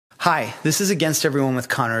Hi, this is Against Everyone with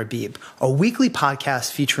Connor Habib, a weekly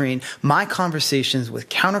podcast featuring my conversations with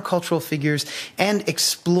countercultural figures and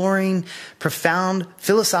exploring profound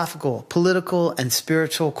philosophical, political, and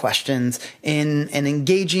spiritual questions in an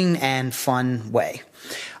engaging and fun way.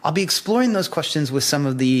 I'll be exploring those questions with some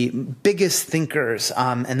of the biggest thinkers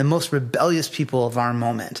and the most rebellious people of our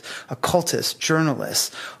moment, occultists,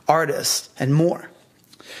 journalists, artists, and more.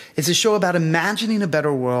 It's a show about imagining a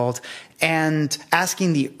better world and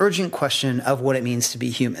asking the urgent question of what it means to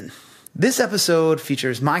be human. This episode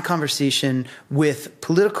features my conversation with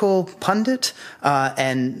political pundit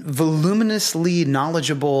and voluminously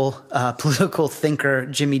knowledgeable political thinker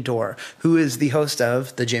Jimmy Dore, who is the host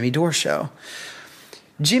of The Jimmy Dore Show.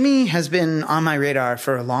 Jimmy has been on my radar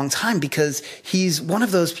for a long time because he's one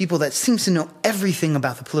of those people that seems to know everything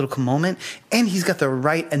about the political moment, and he's got the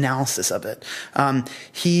right analysis of it.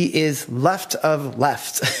 He is left of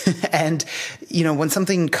left. And, you know, when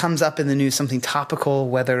something comes up in the news, something topical,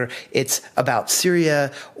 whether it's about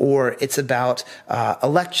Syria or it's about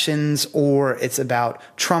elections or it's about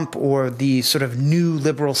Trump or the sort of new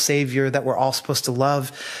liberal savior that we're all supposed to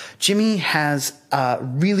love, Jimmy has a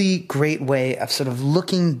really great way of sort of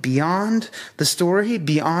looking beyond the story,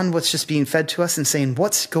 beyond what's just being fed to us and saying,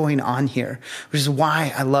 what's going on here? Which is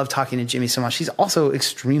why I love talking to Jimmy so much. He's also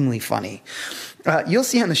extremely funny. You'll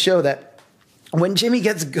see on the show that when Jimmy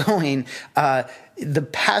gets going, the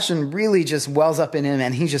passion really just wells up in him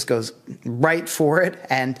and he just goes right for it.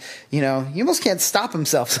 And, you know, you almost can't stop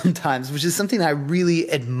himself sometimes, which is something I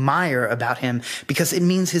really admire about him because it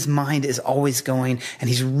means his mind is always going and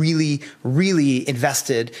he's really, really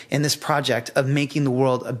invested in this project of making the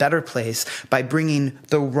world a better place by bringing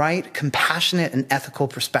the right, compassionate, and ethical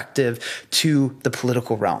perspective to the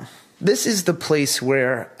political realm. This is the place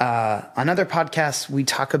where on other podcasts we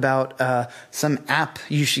talk about some app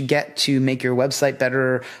you should get to make your website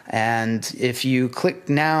better. And if you click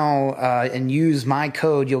now and use my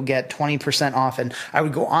code, you'll get 20% off. And I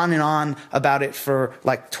would go on and on about it for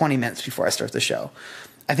like 20 minutes before I start the show.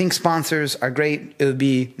 I think sponsors are great. It would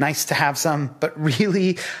be nice to have some. But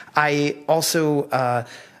really, I also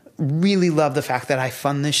really love the fact that I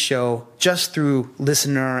fund this show just through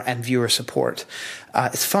listener and viewer support.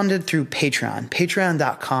 It's funded through Patreon,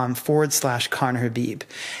 patreon.com/Connor Habib.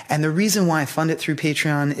 And the reason why I fund it through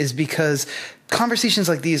Patreon is because conversations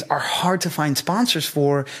like these are hard to find sponsors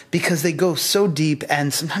for because they go so deep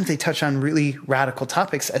and sometimes they touch on really radical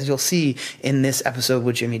topics, as you'll see in this episode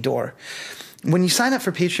with Jimmy Dore. When you sign up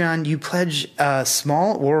for Patreon, you pledge a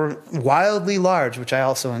small or wildly large, which I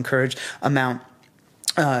also encourage, amount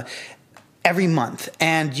every month,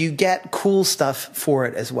 and you get cool stuff for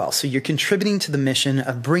it as well. So you're contributing to the mission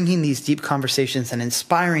of bringing these deep conversations and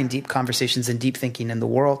inspiring deep conversations and deep thinking in the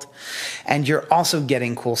world. And you're also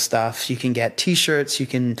getting cool stuff. You can get t-shirts. You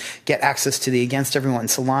can get access to the Against Everyone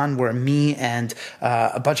Salon, where me and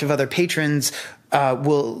a bunch of other patrons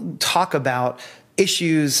will talk about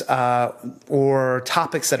issues or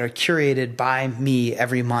topics that are curated by me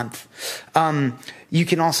every month. You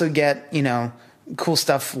can also get, you know, cool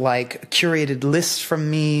stuff like curated lists from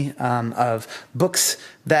me of books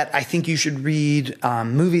that I think you should read,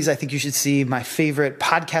 movies I think you should see, my favorite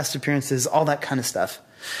podcast appearances, all that kind of stuff.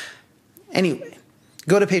 Anyway,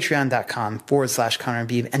 go to patreon.com/Connor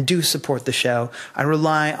Habib and do support the show. I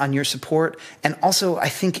rely on your support. And also, I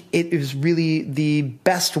think it is really the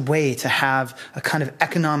best way to have a kind of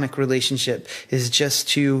economic relationship is just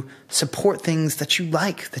to support things that you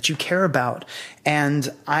like, that you care about.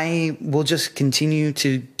 And I will just continue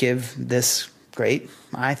to give this great,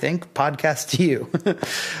 I think, podcast to you.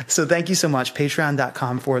 So thank you so much.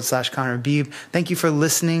 Patreon.com/Connor Habib. Thank you for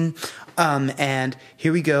listening. And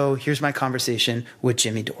here we go. Here's my conversation with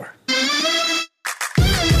Jimmy Dore.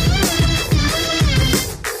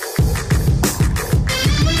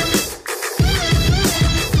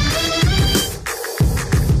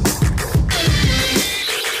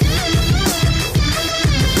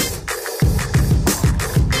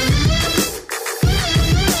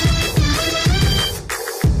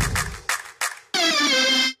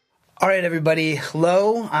 All right, everybody.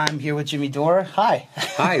 Hello. I'm here with Jimmy Dore. Hi.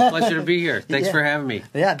 Hi. Pleasure to be here. Thanks for having me.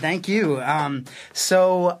 Yeah, thank you.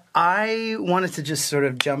 So I wanted to just sort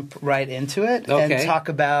of jump right into it and talk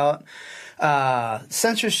about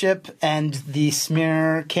censorship and the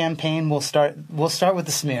smear campaign. We'll start with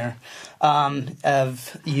the smear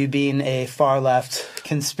of you being a far left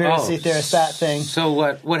conspiracy theorist. That thing. So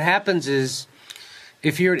what happens is,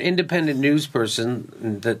 if you're an independent news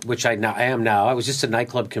person, which I am now, I was just a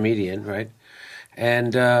nightclub comedian, right?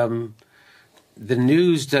 And the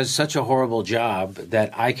news does such a horrible job that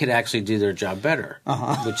I could actually do their job better,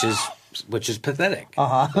 which is which is pathetic.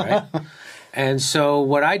 Right? And so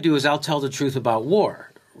what I do is I'll tell the truth about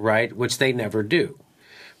war, right, which they never do.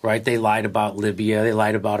 Right? They lied about Libya. They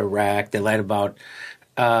lied about Iraq. They lied about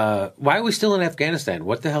why are we still in Afghanistan?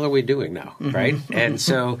 What the hell are we doing now? Right?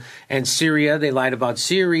 And Syria, they lied about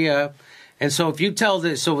Syria. And so if you tell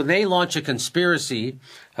this, so when they launch a conspiracy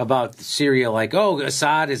about Syria, like, oh,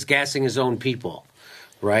 Assad is gassing his own people,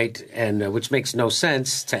 right? And which makes no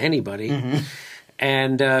sense to anybody.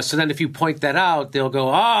 And so then if you point that out, they'll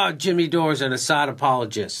go, Jimmy Dore's an Assad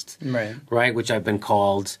apologist, right? Which I've been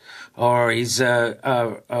called, or he's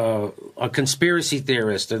a conspiracy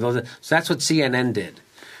theorist. So that's what CNN did,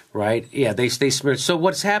 right? Yeah, they smeared. So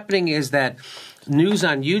what's happening is that news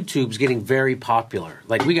on YouTube's getting very popular.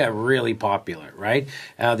 Like, we got really popular, right?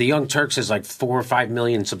 The Young Turks has like 4 or 5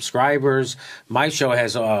 million subscribers. My show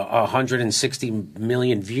has 160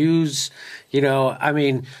 million views. You know, I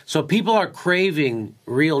mean, so people are craving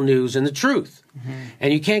real news and the truth.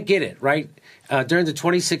 And you can't get it, right? During the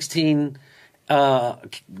 2016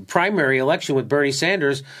 primary election with Bernie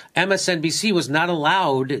Sanders, MSNBC was not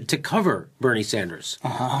allowed to cover Bernie Sanders.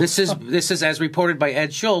 This is as reported by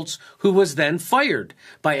Ed Schultz, who was then fired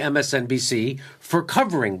by MSNBC for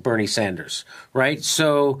covering Bernie Sanders, right?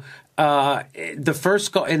 So the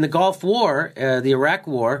first in the Gulf War, the Iraq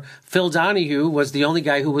War, Phil Donahue was the only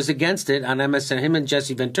guy who was against it on MSN. Him and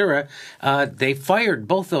Jesse Ventura, they fired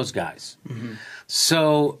both those guys.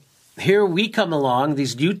 So here we come along,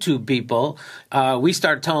 these YouTube people, we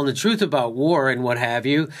start telling the truth about war and what have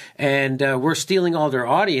you, and we're stealing all their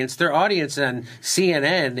audience. Their audience on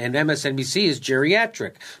CNN and MSNBC is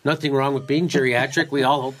geriatric. Nothing wrong with being geriatric. We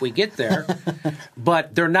all hope we get there.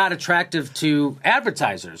 But they're not attractive to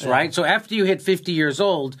advertisers, right? So after you hit 50 years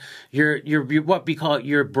old, you're what we call it,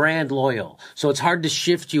 you're brand loyal. So it's hard to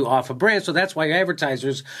shift you off a brand. So that's why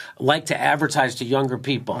advertisers like to advertise to younger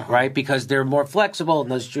people, right? Because they're more flexible and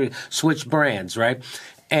they'll switch brands, right?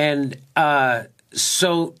 And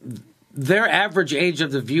so their average age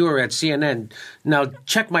of the viewer at CNN, now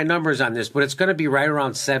check my numbers on this, but it's going to be right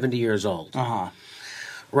around 70 years old.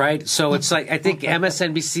 Right? So it's like, I think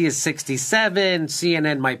MSNBC is 67,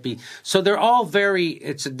 CNN might be. So they're all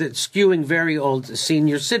it's skewing very old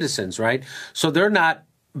senior citizens, right? So they're not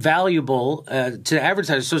valuable to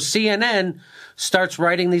advertisers. So CNN starts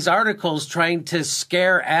writing these articles trying to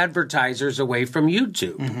scare advertisers away from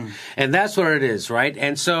YouTube. And that's what it is, right?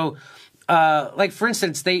 And so, like, for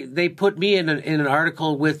instance, they put me in an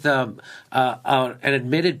article with an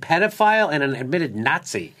admitted pedophile and an admitted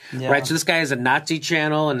Nazi, right? So this guy has a Nazi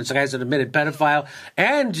channel, and this guy's an admitted pedophile,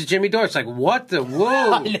 and Jimmy Dore. It's like, what the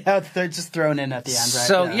whoa? I know, they're just thrown in at the end, right?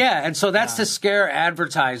 So and so that's to scare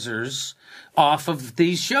advertisers off of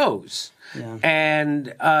these shows.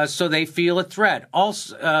 And so they feel a threat.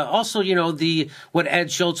 Also, you know, what Ed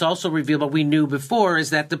Schultz also revealed, what we knew before,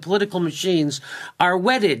 is that the political machines are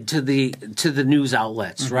wedded to the news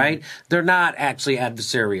outlets, right? They're not actually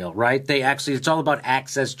adversarial, right? It's all about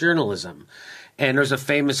access journalism. And there's a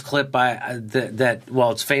famous clip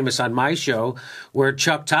it's famous on my show, where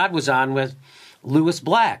Chuck Todd was on with Louis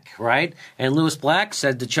Black, right? And Louis Black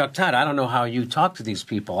said to Chuck Todd, I don't know how you talk to these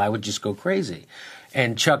people. I would just go crazy.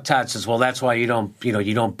 And Chuck Todd says, well, that's why you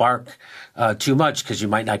don't bark too much, because you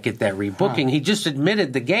might not get that rebooking. He just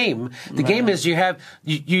admitted the game. The game is you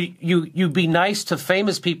be nice to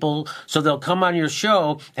famous people so they'll come on your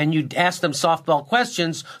show, and you ask them softball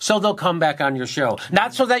questions so they'll come back on your show.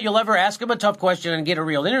 Not so that you'll ever ask them a tough question and get a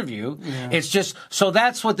real interview. It's just, so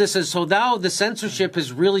that's what this is. So now the censorship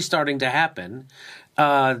is really starting to happen.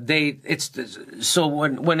 When they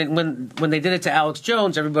did it to Alex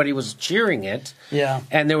Jones, everybody was cheering it.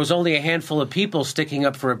 And there was only a handful of people sticking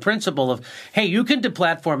up for a principle of, hey, you can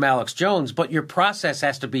deplatform Alex Jones, but your process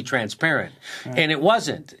has to be transparent. And it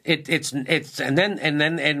wasn't.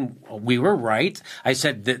 And we were right. I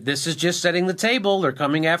said this is just setting the table. They're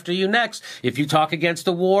coming after you next if you talk against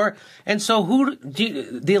the war. And so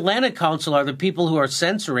the Atlantic Council are the people who are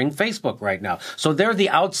censoring Facebook right now. So they're the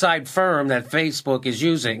outside firm that Facebook is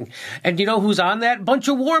using. And you know who's on that? Bunch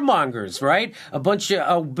of warmongers, right? A bunch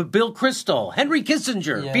of Bill Kristol, Henry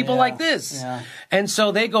Kissinger, people like this. And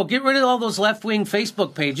so they go, get rid of all those left-wing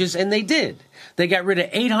Facebook pages, and they did. They got rid of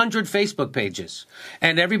 800 Facebook pages.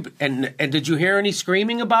 And did you hear any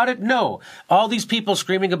screaming about it? No. All these people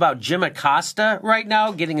screaming about Jim Acosta right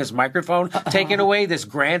now, getting his microphone taken away, this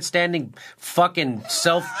grandstanding fucking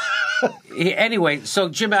Anyway, so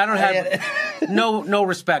Jim, I don't have no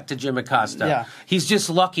respect to Jim Acosta. He's just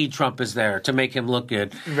lucky Trump is there to make him look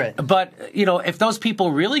good. Right. But, you know, if those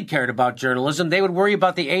people really cared about journalism, they would worry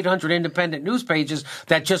about the 800 independent news pages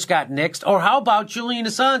that just got nixed. Or how about Julian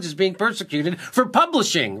Assange is being persecuted arrested for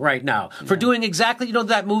publishing right now, for doing exactly, you know,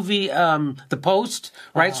 that movie, The Post,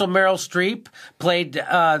 right? So Meryl Streep played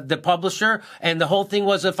the publisher, and the whole thing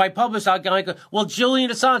was, if I publish, I'll go, well,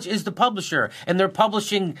 Julian Assange is the publisher, and they're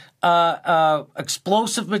publishing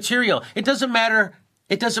explosive material. It doesn't matter.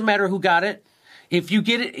 It doesn't matter who got it. If you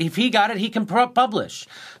get it, if he got it, he can publish.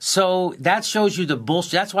 So that shows you the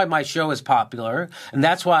bullshit. That's why my show is popular, and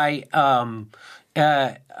that's why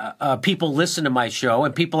people listen to my show,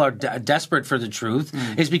 and people are desperate for the truth,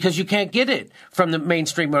 is because you can't get it from the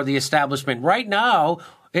mainstream or the establishment. Right now,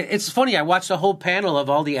 it's funny. I watched a whole panel of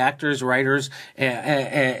all the actors, writers,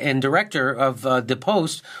 and director of The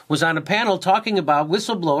Post was on a panel talking about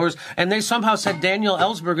whistleblowers, and they somehow said Daniel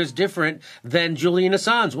Ellsberg is different than Julian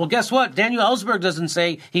Assange. Well, guess what? Daniel Ellsberg doesn't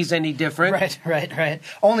say he's any different. Right.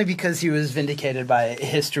 Only because he was vindicated by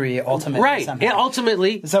history, ultimately. Right. Somehow. Yeah,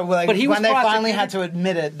 ultimately. So, like, but he when was they finally had to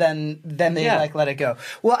admit it, then they let it go.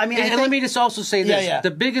 Well, I mean, and let me just also say this: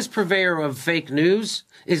 the biggest purveyor of fake news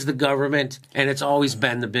is the government, and it's always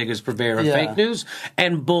been the biggest purveyor of fake news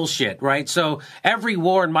and bullshit, right? So every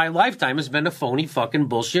war in my lifetime has been a phony fucking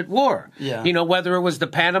bullshit war. Yeah. You know, whether it was the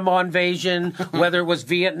Panama invasion, whether it was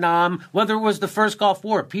Vietnam, whether it was the first Gulf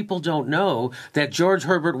War, people don't know that George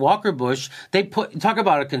Herbert Walker Bush, talk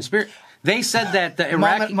about a conspiracy. They said that the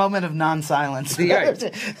Iraqi... Moment of non-silence.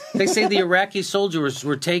 They say the Iraqi soldiers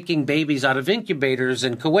were taking babies out of incubators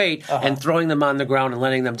in Kuwait and throwing them on the ground and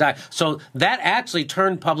letting them die. So that actually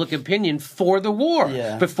turned public opinion for the war.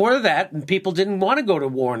 Yeah. Before that, people didn't want to go to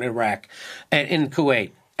war in Iraq and in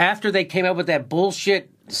Kuwait. After they came up with that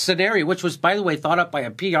bullshit scenario, which was, by the way, thought up by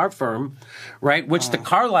a PR firm, right, which the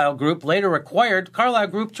Carlyle Group later acquired. Carlyle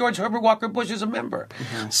Group, George Herbert Walker Bush is a member.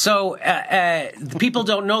 So people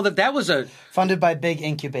don't know that was a... Funded by big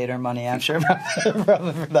incubator money, I'm sure.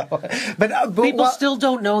 Probably for that one. But people still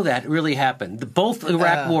don't know that really happened. Both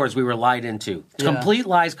Iraq wars we were lied into. Complete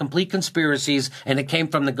lies, complete conspiracies, and it came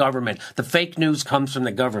from the government. The fake news comes from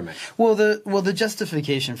the government. Well, the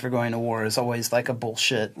justification for going to war is always like a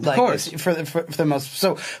bullshit. Of course. For the most...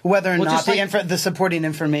 So whether or not the supporting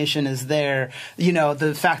information is there, you know,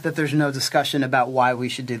 the fact that there's no discussion about why we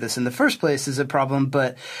should do this in the first place is a problem.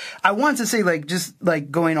 But I want to say, like, just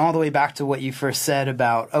like going all the way back to what you first said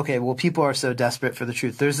about, okay, well, people are so desperate for the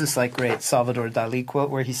truth. There's this like great Salvador Dali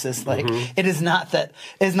quote where he says, like, it's not that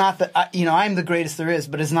you know, I'm the greatest there is,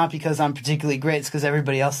 but it's not because I'm particularly great. It's because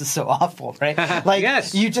everybody else is so awful, right?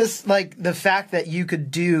 Like, you just like the fact that you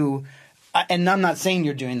could do. And I'm not saying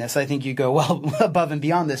you're doing this. I think you go well above and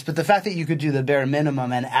beyond this. But the fact that you could do the bare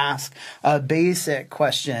minimum and ask a basic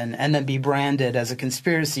question and then be branded as a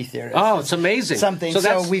conspiracy theorist. Oh, it's amazing.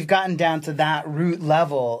 So we've gotten down to that root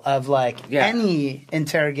level of like any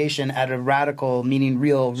interrogation at a radical, meaning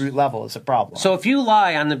real root level is a problem. So if you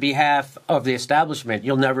lie on the behalf of the establishment,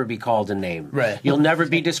 you'll never be called a name. Right. You'll never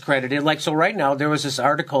be discredited. Like, so right now there was this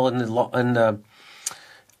article in the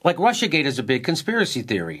like Russiagate is a big conspiracy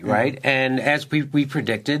theory, right? And as we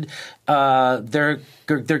predicted, they're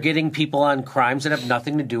getting people on crimes that have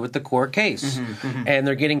nothing to do with the core case, and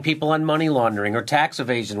they're getting people on money laundering or tax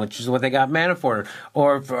evasion, which is what they got Manafort,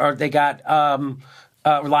 or they got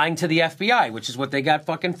lying to the FBI, which is what they got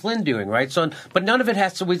fucking Flynn doing, right? So, but none of it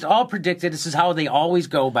has to. We all predicted. This is how they always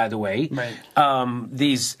go, by the way. Right.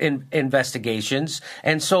 These investigations,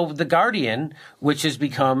 and so the Guardian, which has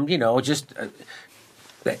become, you know, just.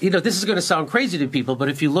 You know, this is going to sound crazy to people, but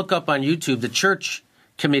if you look up on YouTube, the church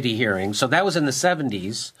committee hearing, so that was in the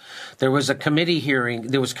 70s, there was a committee hearing,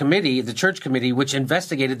 the church committee, which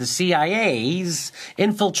investigated the CIA's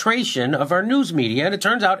infiltration of our news media, and it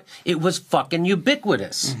turns out it was fucking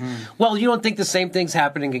ubiquitous. Well, you don't think the same thing's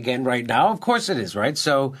happening again right now? Of course it is, right?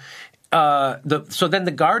 So then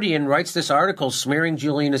the Guardian writes this article smearing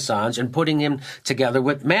Julian Assange and putting him together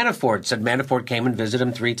with Manafort. Said Manafort came and visited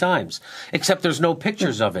him 3 times. Except there's no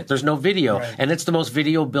pictures of it. There's no video. Right. And it's the most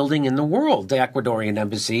video building in the world, the Ecuadorian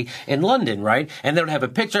embassy in London, right? And they don't have a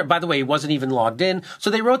picture. By the way, he wasn't even logged in. So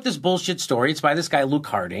they wrote this bullshit story. It's by this guy, Luke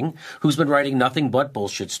Harding, who's been writing nothing but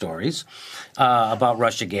bullshit stories about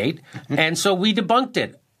Russiagate. And so we debunked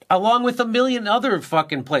it. Along with a million other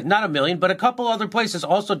fucking places, not a million, but a couple other places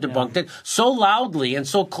also debunked it so loudly and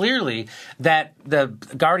so clearly that the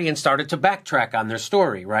Guardian started to backtrack on their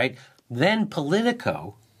story, right? Then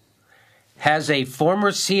Politico has a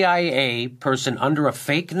former CIA person under a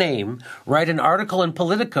fake name write an article in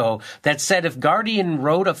Politico that said if Guardian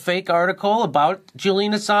wrote a fake article about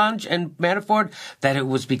Julian Assange and Manafort, that it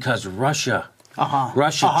was because Russia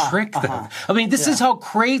Russia tricked them. I mean, this is how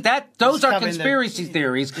crazy those are conspiracy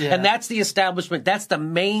theories, and that's the establishment. That's the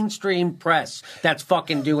mainstream press that's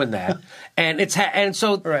fucking doing that. And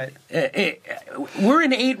so we're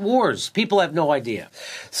in 8 wars. People have no idea.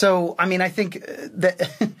 So, I mean, I think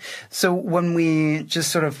that so when we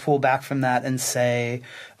just sort of pull back from that and say,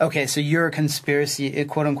 okay, so you're a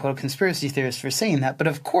quote unquote conspiracy theorist for saying that, but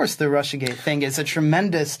of course the Russiagate thing is a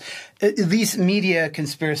tremendous, at least media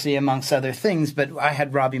conspiracy amongst other things. But I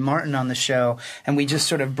had Robbie Martin on the show, and we just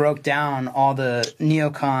sort of broke down all the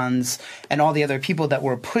neocons and all the other people that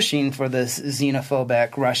were pushing for this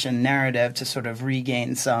xenophobic Russian narrative to sort of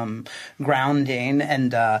regain some grounding.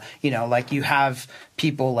 And, like you have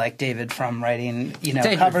people like David Frum writing,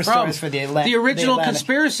 cover stories for the Atlantic. The original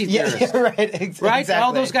conspiracy theorists. Yeah, right. Right? Exactly.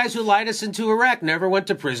 All those guys who lied us into Iraq never went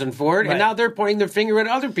to prison for it, and now they're pointing their finger at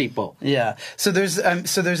other people. Yeah. So there's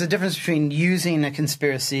a difference between using a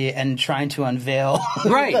conspiracy and trying to unveil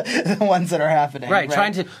the ones that are happening. Right.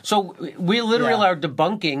 So we literally are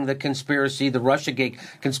debunking the conspiracy, the Russiagate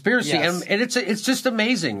conspiracy, and it's just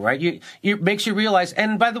amazing, right? It makes you realize.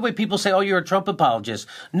 And by the way, people say, "Oh, you're a Trump apologist."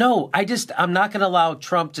 No, I'm not going to allow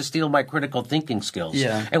Trump to steal my critical thinking skills.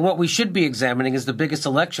 Yeah. And what we should be examining is the biggest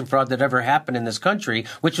election fraud that ever happened in this country,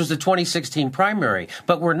 which was the 2016 primary.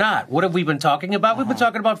 But we're not. What have we been talking about? We've been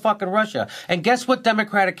talking about fucking Russia. And guess what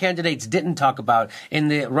Democratic candidates didn't talk about in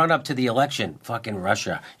the run-up to the election? Fucking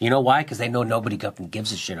Russia. You know why? Because they know nobody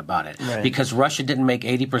gives a shit about it. Right. Because Russia didn't make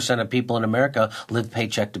 80% of people in America live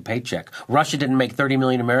paycheck to paycheck. Russia didn't make 30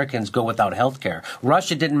 million Americans go without health care.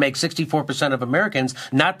 Russia didn't make 64% of Americans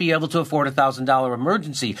not be able to afford a $1,000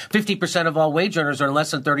 emergency. 50% of all wage earners are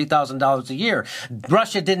less than $30,000 a year.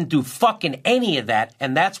 Russia didn't do fucking any of that,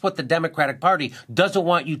 and that's what the Democratic Party doesn't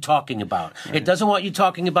want you talking about. Right. It doesn't want you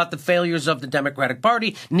talking about the failures of the Democratic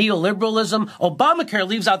Party, neoliberalism. Obamacare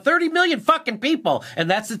leaves out 30 million fucking people,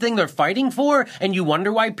 and that's the thing they're fighting for, and you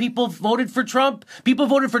wonder why people voted for Trump? People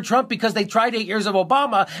voted for Trump because they tried 8 years of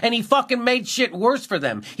Obama, and he fucking made shit worse for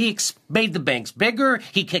them. He made the banks bigger.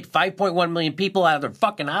 He kicked 5.1 million people out of their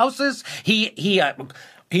fucking houses.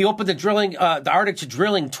 He opened the Arctic to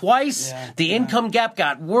drilling twice. The income gap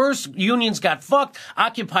got worse. Unions got fucked.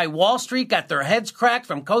 Occupy Wall Street got their heads cracked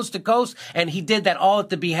from coast to coast. And he did that all at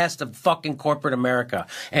the behest of fucking corporate America.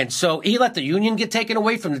 And so he let the union get taken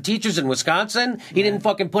away from the teachers in Wisconsin. He didn't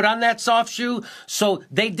fucking put on that soft shoe. So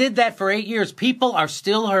they did that for 8 years. People are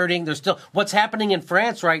still hurting. What's happening in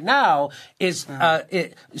France right now is,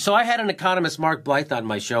 so I had an economist, Mark Blythe, on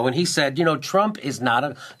my show, and he said, Trump is not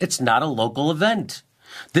a local event.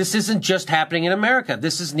 This isn't just happening in America.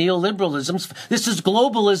 This is this is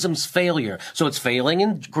globalism's failure. So it's failing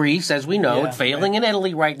in Greece, as we know. It's failing in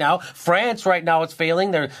Italy right now. France right now, it's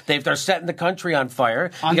failing. They're setting the country on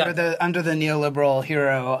fire. Under the neoliberal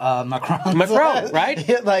hero, Macron. Macron, right?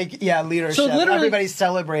 Leadership. So literally, everybody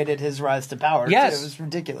celebrated his rise to power. Yes. It was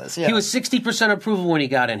ridiculous. Yeah. He was 60% approval when he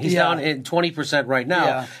got in. He's down at 20% right now.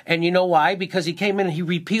 Yeah. And you know why? Because he came in and he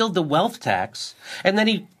repealed the wealth tax, and then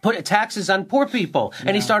he put taxes on poor people.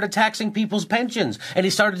 And he started taxing people's pensions. And he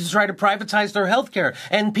started to try to privatize their health care.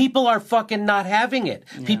 And people are fucking not having it.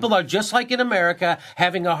 Yeah. People are just like in America,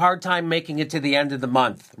 having a hard time making it to the end of the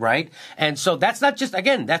month, right? And so that's not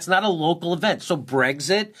a local event. So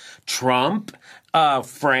Brexit, Trump,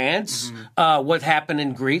 France, what happened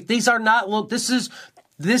in Greece, these are not This is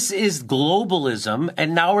globalism,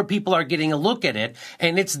 and now our people are getting a look at it,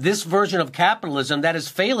 and it's this version of capitalism that is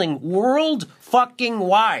failing world fucking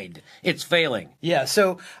wide. It's failing. Yeah,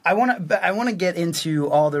 so I want to get into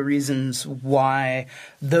all the reasons why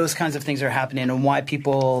those kinds of things are happening and why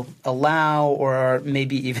people allow or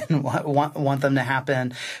maybe even want them to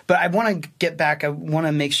happen. But I want to get back. I want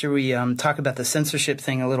to make sure we talk about the censorship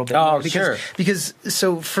thing a little bit more. Because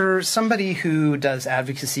so for somebody who does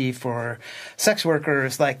advocacy for sex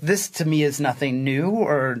workers, like this to me is nothing new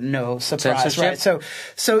or no surprise, right? So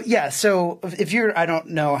if you're, I don't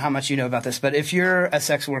know how much you know about this, but if you're a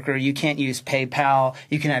sex worker, you can't use PayPal.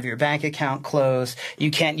 You can have your bank account closed.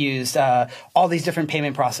 You can't use all these different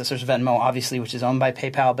payment processors, Venmo, obviously, which is owned by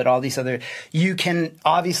PayPal, but all these other. You can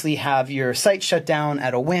obviously have your site shut down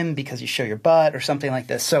at a whim because you show your butt or something like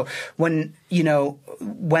this. So when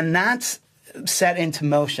that's set into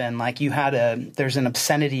motion, like there's an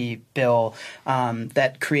obscenity bill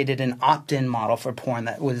that created an opt-in model for porn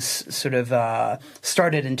that was sort of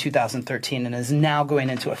started in 2013 and is now going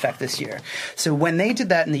into effect this year. So when they did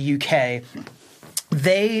that in the UK,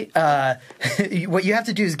 they what you have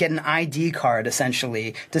to do is get an ID card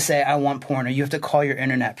essentially to say I want porn, or you have to call your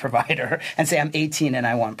internet provider and say I'm 18 and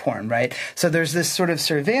I want porn, right? So there's this sort of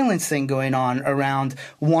surveillance thing going on around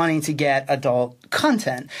wanting to get adult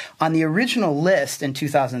content. On the original list in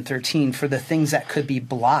 2013 for the things that could be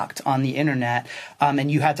blocked on the internet, and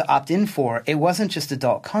you had to opt in for, it wasn't just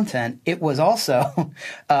adult content, it was also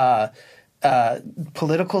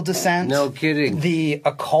political dissent. No kidding. The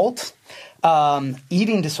occult.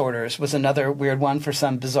 Eating disorders was another weird one for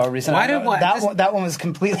some bizarre reason. That one was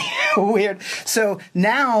completely weird. So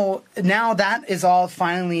now that is all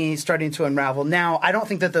finally starting to unravel. Now, I don't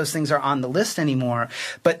think that those things are on the list anymore.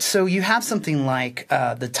 But so you have something like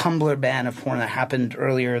the Tumblr ban of porn that happened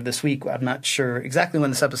earlier this week. I'm not sure exactly when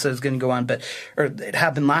this episode is going to go on, or it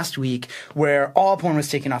happened last week, where all porn was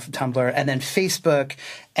taken off of Tumblr, and then Facebook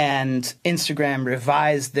and Instagram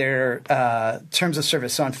revised their terms of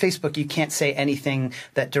service. So on Facebook, you can't say anything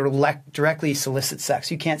that directly solicits sex.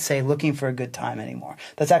 You can't say looking for a good time anymore.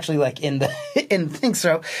 That's actually like in the thing.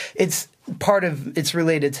 So it's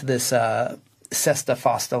related to this SESTA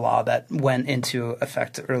FOSTA law that went into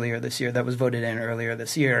effect earlier this year, that was voted in earlier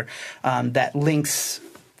this year, that makes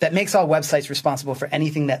all websites responsible for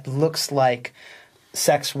anything that looks like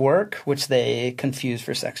sex work, which they confuse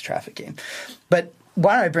for sex trafficking. But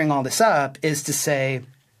why I bring all this up is to say,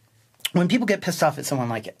 when people get pissed off at someone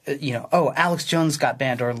like, Alex Jones got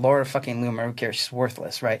banned, or Laura fucking Loomer, who cares, she's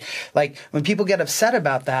worthless, right? Like, when people get upset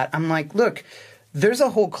about that, I'm like, look, there's a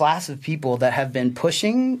whole class of people that have been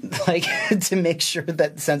pushing, like, to make sure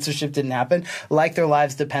that censorship didn't happen, like their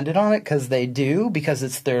lives depended on it, because they do, because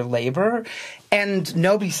it's their labor, and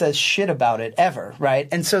nobody says shit about it ever, right?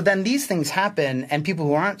 And so then these things happen, and people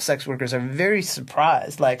who aren't sex workers are very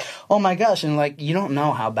surprised, like, oh my gosh, and like, you don't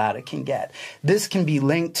know how bad it can get. This can be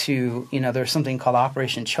linked to, there's something called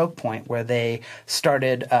Operation Choke Point, where they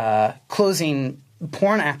started closing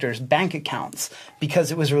porn actors' bank accounts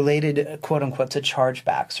because it was related, quote unquote, to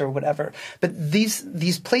chargebacks or whatever. But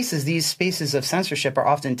these places, these spaces of censorship are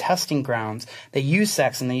often testing grounds. They use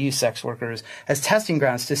sex and they use sex workers as testing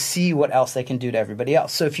grounds to see what else they can do to everybody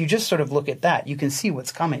else. So if you just sort of look at that, you can see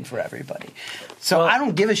what's coming for everybody. So I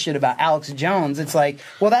don't give a shit about Alex Jones. It's like,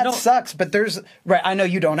 well, that sucks, but right, I know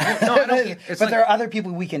you don't. No, I don't. But there are other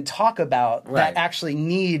people we can talk about that actually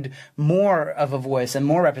need more of a voice and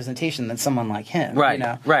more representation than someone like him.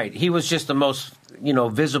 Right, right. He was just the most,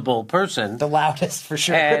 visible person. The loudest, for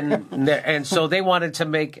sure. And so they wanted to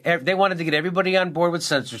get everybody on board with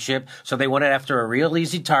censorship. So they went after a real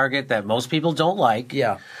easy target that most people don't like.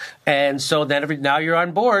 Yeah. And so then now you're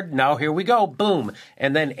on board. Now here we go. Boom.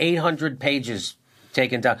 And then 800 pages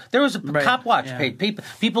taken down. There was a cop watch page.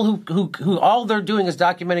 People who all they're doing is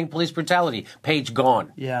documenting police brutality. Page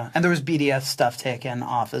gone. Yeah, and there was BDS stuff taken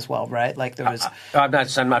off as well, right? Like there was.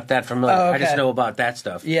 I'm not that familiar. Oh, okay. I just know about that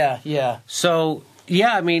stuff. Yeah. So.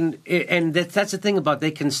 Yeah, I mean, and that's the thing about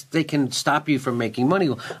they can stop you from making money.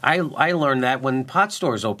 I learned that when pot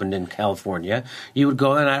stores opened in California, you would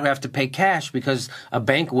go and I'd have to pay cash because a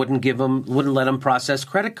bank wouldn't let them process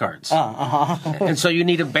credit cards. And so you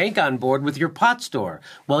need a bank on board with your pot store.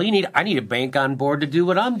 Well, I need a bank on board to do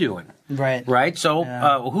what I'm doing. Right. So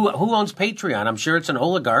who owns Patreon? I'm sure it's an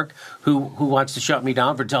oligarch who wants to shut me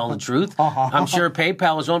down for telling the truth. I'm sure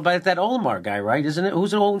PayPal is owned by that Olimar guy, right? Isn't it?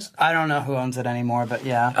 Who's it owns? I don't know who owns it anymore, but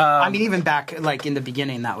yeah. I mean, even back like in the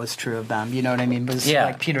beginning, that was true of them. You know what I mean? It was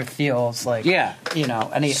like Peter Thiel's, like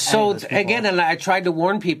any. So again, and I tried to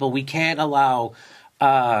warn people: we can't allow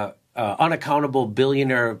unaccountable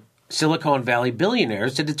billionaire. Silicon Valley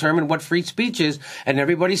billionaires to determine what free speech is, and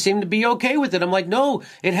everybody seemed to be okay with it. I'm like, no,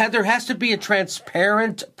 there has to be a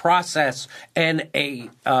transparent process and a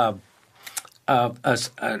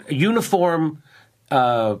uniform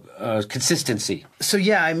consistency. So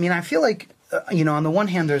yeah, I mean, I feel like on the one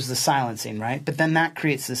hand, there's the silencing, right? But then that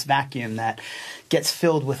creates this vacuum that gets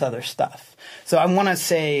filled with other stuff. So I want to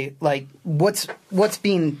say, like, what's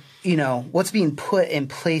being put in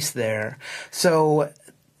place there. So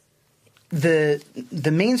the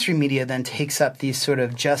mainstream media then takes up these sort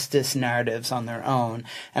of justice narratives on their own,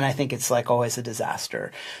 and I think it's like always a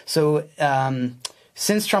disaster. So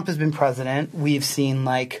since Trump has been president, we've seen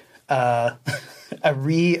like a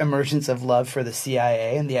re-emergence of love for the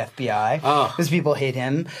CIA and the FBI because people hate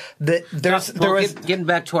him. Getting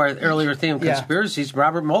back to our earlier theme of conspiracies,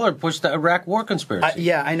 Robert Mueller pushed the Iraq War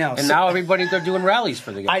conspiracy. I know. And now they're doing rallies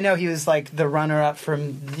for the guy. I know he was like the runner-up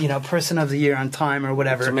from Person of the Year on Time or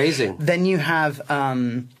whatever. It's amazing. Then you have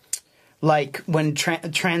like when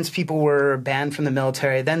trans people were banned from the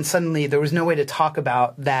military, then suddenly there was no way to talk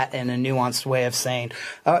about that in a nuanced way of saying,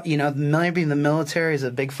 maybe the military is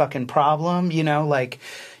a big fucking problem. Like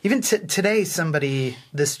even today,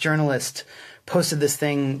 this journalist posted this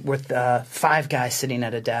thing with 5 guys sitting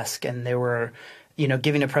at a desk, and they were,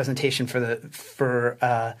 giving a presentation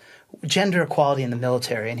for gender equality in the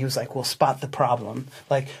military, and he was like, well, spot the problem.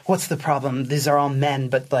 Like, what's the problem? These are all men,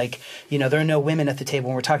 but like, there are no women at the table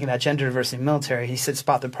when we're talking about gender diversity in the military. He said,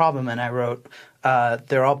 spot the problem, and I wrote,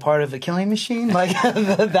 they're all part of a killing machine. Like,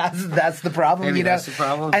 that's the problem. Maybe that's the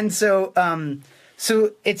problem. And so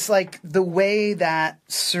it's like the way that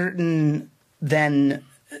certain then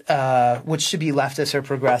which should be leftist or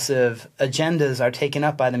progressive agendas are taken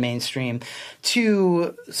up by the mainstream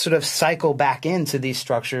to sort of cycle back into these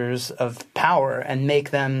structures of power and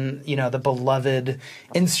make them, the beloved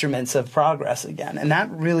instruments of progress again. And that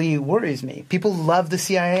really worries me. People love the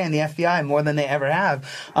CIA and the FBI more than they ever have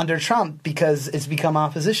under Trump because it's become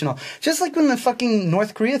oppositional. Just like when the fucking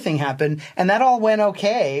North Korea thing happened and that all went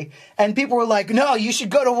okay and people were like, no, you should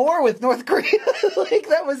go to war with North Korea. Like,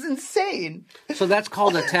 that was insane. So that's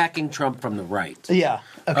called attacking Trump from the right. Yeah.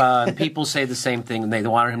 Okay. People say the same thing. They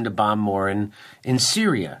wanted him to bomb more in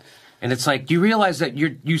Syria. And it's like, do you realize that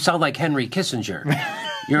you sound like Henry Kissinger?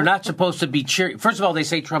 You're not supposed to be cheering. First of all, they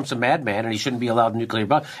say Trump's a madman and he shouldn't be allowed nuclear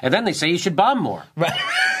bomb. And then they say he should bomb more.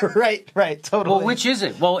 Right, totally. Well, which is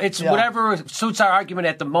it? Well, it's whatever suits our argument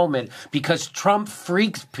at the moment because Trump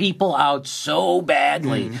freaks people out so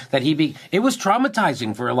badly that it was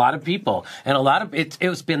traumatizing for a lot of people. And a lot of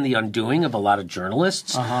it's been the undoing of a lot of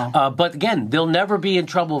journalists. But again, they'll never be in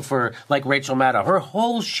trouble for, like Rachel Maddow. Her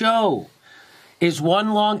whole show is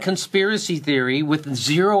one long conspiracy theory with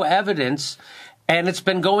zero evidence. And it's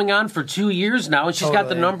been going on for 2 years now, and she's got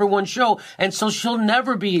the #1 show. And so she'll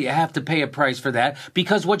never have to pay a price for that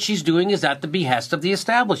because what she's doing is at the behest of the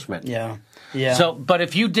establishment. Yeah. So, but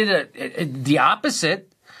if you did the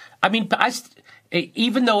opposite, I mean,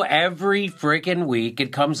 even though every freaking week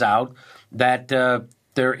it comes out that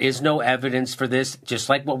there is no evidence for this, just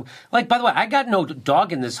by the way, I got no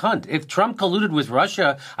dog in this hunt. If Trump colluded with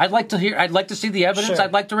Russia, I'd like to see the evidence. Sure.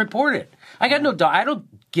 I'd like to report it. I got no dog. I don't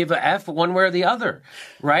give a F one way or the other,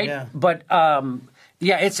 right? Yeah. But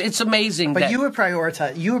it's amazing. But you would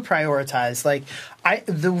prioritize. Like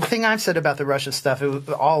the thing I've said about the Russia stuff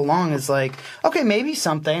all along is like, okay, maybe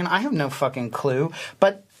something. I have no fucking clue,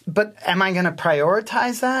 but am I going to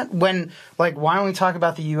prioritize that when, like, why don't we talk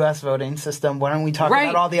about the U.S. voting system? Why don't we talk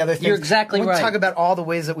about all the other things? You're exactly right. We talk about all the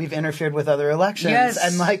ways that we've interfered with other elections. Yes.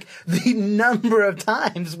 And, like, the number of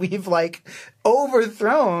times we've, like,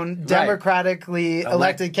 overthrown democratically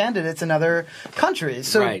elected candidates in other countries.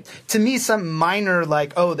 So to me, some minor,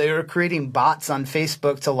 like, they were creating bots on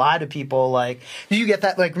Facebook to lie to people. Like, did you get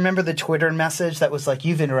that? Like, remember the Twitter message that was like,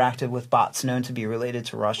 you've interacted with bots known to be related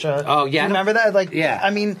to Russia? Oh, yeah. Remember that? Like, I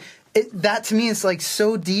mean, that to me is like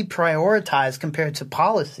so deprioritized compared to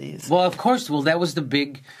policies. Well, of course. Well, that was the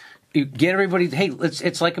big. You get everybody, hey,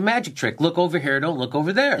 it's like a magic trick. Look over here, don't look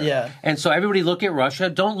over there. Yeah. And so everybody look at Russia.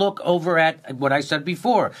 Don't look over at what I said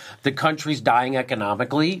before. The country's dying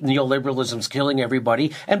economically. Neoliberalism's killing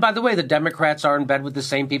everybody. And by the way, the Democrats are in bed with the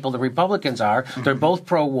same people the Republicans are. They're both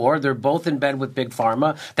pro-war. They're both in bed with Big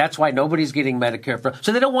Pharma. That's why nobody's getting Medicare.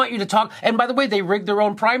 So they don't want you to talk. And by the way, they rigged their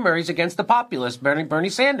own primaries against the populists, Bernie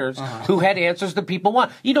Sanders, who had answers that people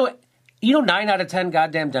want. You know, 9 out of 10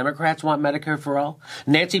 goddamn Democrats want Medicare for all.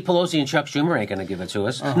 Nancy Pelosi and Chuck Schumer ain't going to give it to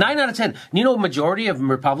us. 9 out of 10. You know, a majority of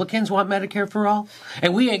Republicans want Medicare for all,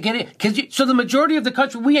 and we ain't getting it. So the majority of the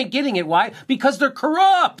country, we ain't getting it. Why? Because they're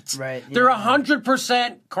corrupt. Right. They're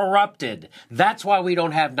 100% corrupted. That's why we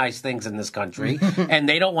don't have nice things in this country, and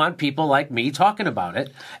they don't want people like me talking about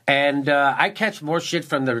it. And I catch more shit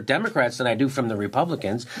from the Democrats than I do from the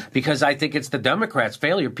Republicans because I think it's the Democrats'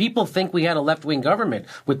 failure. People think we had a left-wing government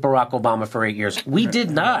with Barack Obama for 8 years. We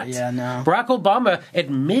did not. Yeah, no. Barack Obama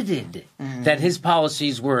admitted that his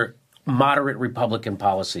policies were moderate Republican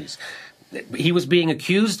policies. He was being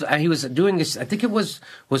accused. He was doing this. I think it was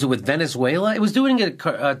it with Venezuela? It was doing a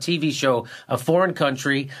TV show, a foreign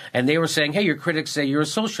country, and they were saying, "Hey, your critics say you're a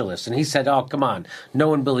socialist." And he said, "Oh, come on, no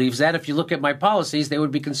one believes that. If you look at my policies, they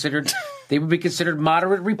would be considered they would be considered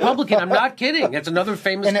moderate Republican. I'm not kidding. That's another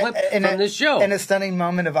famous clip from this show. And a stunning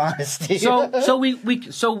moment of honesty. So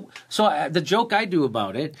the joke I do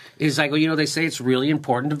about it is I go, they say it's really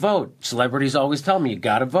important to vote. Celebrities always tell me you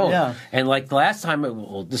got to vote. Yeah. And like the last time,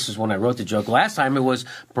 this is when I wrote the joke. Last time it was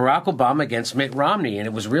Barack Obama against Mitt Romney, and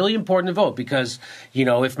it was really important to vote because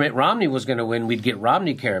if Mitt Romney was going to win, we'd get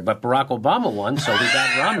Romney care. But Barack Obama won, so we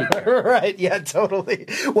got Romney care. Right? Yeah, totally.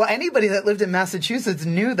 Well, anybody that lived in Massachusetts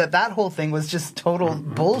knew that whole thing was just total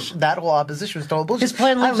bullshit. That whole opposition was total bullshit. His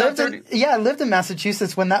plan lives out 30. I lived in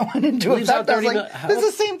Massachusetts when that went into effect. I was like, this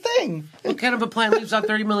is the same thing. What kind of a plan leaves out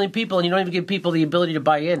 30 million people, and you don't even give people the ability to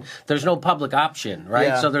buy in? There's no public option, right?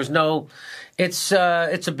 Yeah. So there's no. It's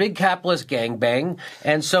a big capitalist gangbang,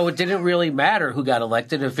 and so it didn't really matter who got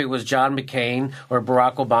elected. If it was John McCain or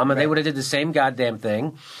Barack Obama, right. They would have did the same goddamn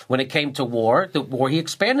thing. When it came to war, he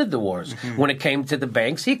expanded the wars. Mm-hmm. When it came to the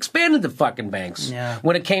banks, he expanded the fucking banks. Yeah.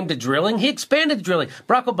 When it came to drilling, he expanded drilling.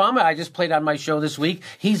 Barack Obama, I just played on my show this week,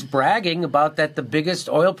 he's bragging about that the biggest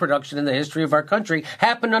oil production in the history of our country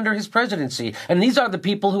happened under his presidency. And these are the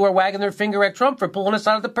people who are wagging their finger at Trump for pulling us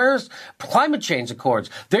out of the Paris climate change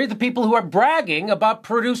accords. They're the people who are bragging about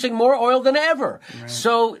producing more oil than ever. Right.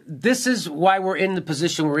 So this is why we're in the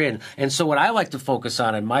position we're in. And so what I like to focus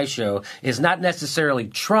on in my show is not necessarily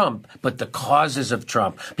Trump, but the causes of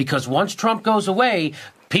Trump. Because once Trump goes away,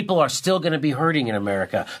 people are still going to be hurting in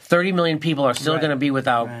America. 30 million people are still going to be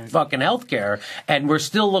without fucking health care. And we're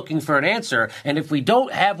still looking for an answer. And if we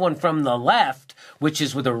don't have one from the left, which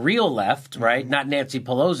is with a real left, right? Not Nancy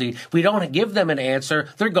Pelosi. We don't give them an answer.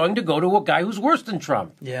 They're going to go to a guy who's worse than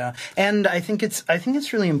Trump. Yeah. And I think it's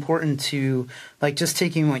really important to, like, just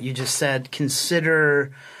taking what you just said,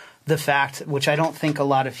 consider the fact, which I don't think a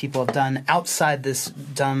lot of people have done outside this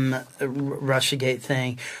dumb Russiagate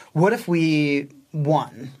thing. What if we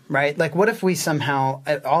won, right? Like, what if we somehow,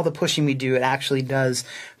 all the pushing we do, it actually does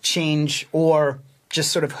change or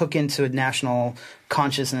just sort of hook into a national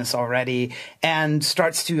consciousness already and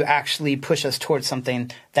starts to actually push us towards something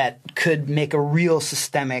that could make a real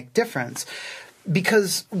systemic difference.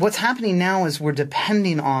 Because what's happening now is we're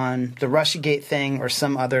depending on the Russiagate thing or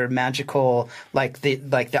some other magical, like the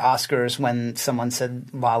Oscars when someone said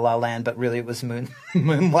La La Land, but really it was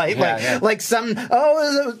Moonlight. Like some,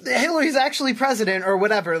 Hillary's actually president or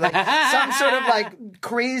whatever. Like some sort of like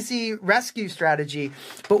crazy rescue strategy.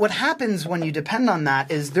 But what happens when you depend on that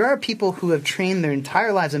is there are people who have trained their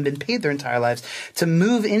entire lives and been paid their entire lives to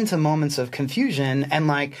move into moments of confusion and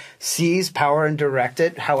like seize power and direct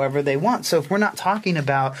it however they want. So if we're not talking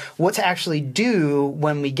about what to actually do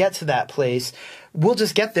when we get to that place, we'll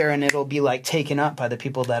just get there and it'll be like taken up by the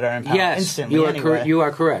people that are in power instantly. You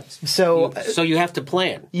are correct. So you have to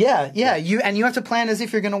plan. Yeah. You have to plan as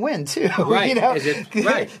if you're going to win too. Right.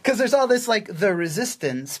 Right. Because there's all this like the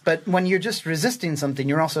resistance, but when you're just resisting something,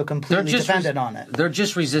 you're also completely dependent on it. They're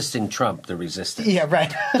just resisting Trump. The resistance. Yeah.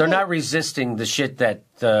 Right. They're not resisting the shit that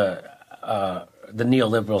the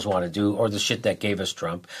neoliberals want to do or the shit that gave us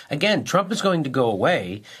Trump. Again, Trump is going to go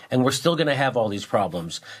away and we're still going to have all these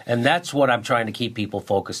problems. And that's what I'm trying to keep people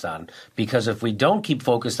focused on. Because if we don't keep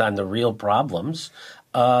focused on the real problems,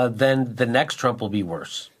 then the next Trump will be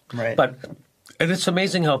worse. Right. And it's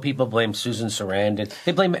amazing how people blame Susan Sarandon.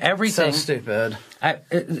 They blame everything. So stupid.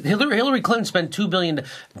 Hillary Clinton spent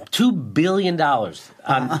 $2 billion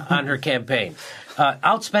on her campaign.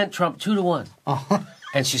 Outspent Trump 2-1.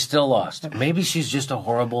 And she still lost. Maybe she's just a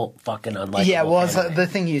horrible, fucking unlikable. Yeah, well, it's the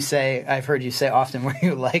thing you say, I've heard you say often, where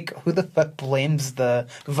you're like, who the fuck blames the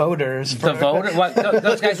voters? The voter? What?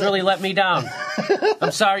 Those guys really let me down.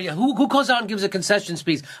 I'm sorry. Who goes out and gives a concession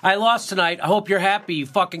speech? I lost tonight. I hope you're happy. You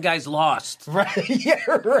fucking guys lost. Right. Yeah,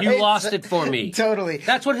 right. You lost it for me. Totally.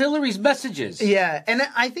 That's what Hillary's message is. Yeah, and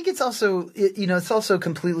I think it's also, it's also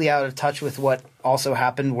completely out of touch with what also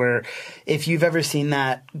happened, where if you've ever seen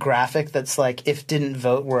that graphic that's like if didn't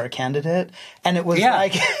vote were a candidate, and it was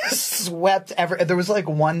like swept there was like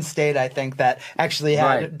one state I think that actually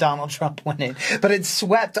had Donald Trump winning, but it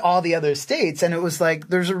swept all the other states, and it was like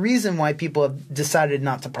there's a reason why people have decided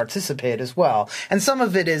not to participate as well. And some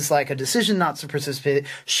of it is like a decision not to participate.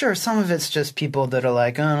 Sure, some of it's just people that are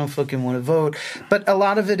like, I don't fucking want to vote, but a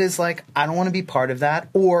lot of it is like, I don't want to be part of that,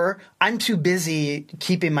 or I'm too busy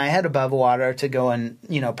keeping my head above water to go and,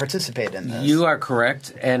 participate in this. You are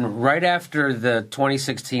correct. And right after the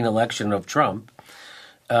 2016 election of Trump,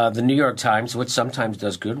 the New York Times, which sometimes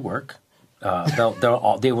does good work,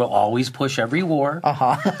 they will always push every war.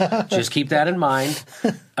 Just keep that in mind.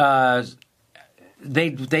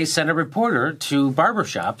 They sent a reporter to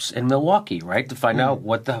barbershops in Milwaukee, right, to find out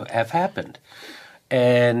what the F happened.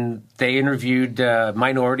 And they interviewed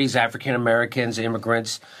minorities, African Americans,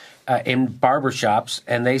 immigrants. in barbershops,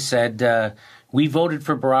 and they said, we voted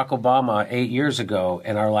for Barack Obama 8 years ago,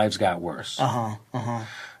 and our lives got worse.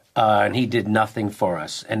 And he did nothing for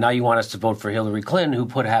us. And now you want us to vote for Hillary Clinton, who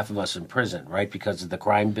put half of us in prison, right? Because of the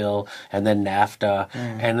crime bill and then NAFTA.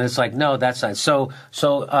 And it's like, no, that's not. So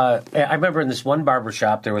I remember in this one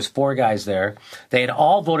barbershop, there was 4 guys there. They had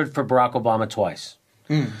all voted for Barack Obama twice.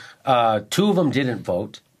 2 of them didn't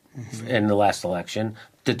vote in the last election.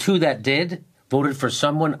 The 2 that did voted for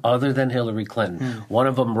someone other than Hillary Clinton. One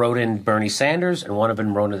of them wrote in Bernie Sanders, and one of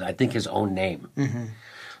them wrote in, I think, his own name.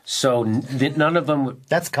 So none of them.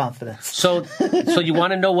 That's confidence. So you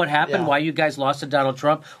want to know what happened? Why you guys lost to Donald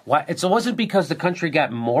Trump? Why? It wasn't because the country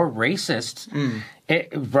got more racist.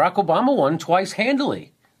 Barack Obama won twice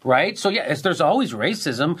handily. Right? So, there's always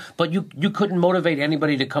racism, but you couldn't motivate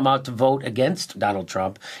anybody to come out to vote against Donald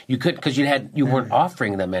Trump. You could, because you weren't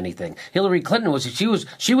offering them anything. Hillary Clinton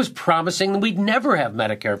she was promising that we'd never have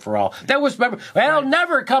Medicare for all. That was, it'll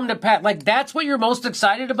never come to pass. Like, that's what you're most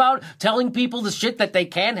excited about? Telling people the shit that they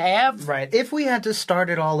can't have? Right. If we had to start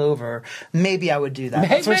it all over, maybe I would do that.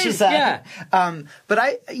 That's what she said. Yeah. But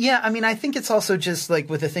I think it's also just like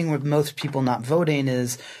with the thing with most people not voting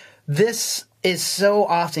is this is so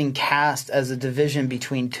often cast as a division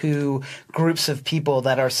between 2 groups of people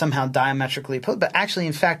that are somehow diametrically opposed. But actually,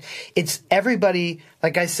 in fact, it's everybody,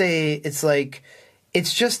 like I say, it's like,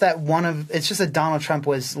 it's just that Donald Trump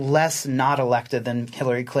was less not elected than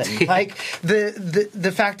Hillary Clinton. Like,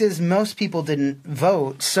 the fact is most people didn't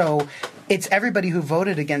vote, so it's everybody who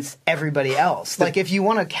voted against everybody else. Like, if you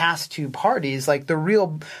want to cast 2 parties, like, the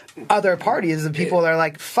real other party is the people that are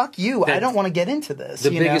like, fuck you, I don't want to get into this.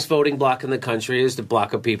 The biggest voting bloc in the country is the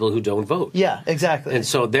bloc of people who don't vote. Yeah, exactly. And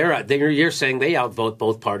so you're saying they outvote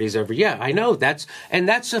both parties every year. I know, that's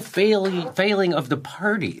a failing of the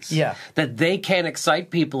parties. Yeah. That they can't excite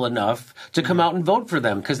people enough to come out and vote for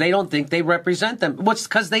them because they don't think they represent them.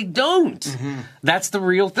 Because they don't. That's the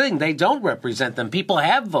real thing. They don't represent them. People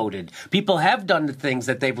have voted. People have done the things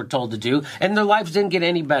that they were told to do, and their lives didn't get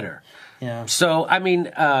any better. Yeah. So, I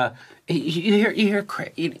mean, it's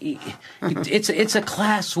a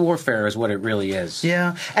class warfare is what it really is.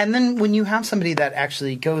 Yeah. And then when you have somebody that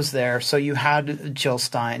actually goes there, so you had Jill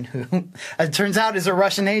Stein, who it turns out is a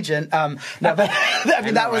Russian agent.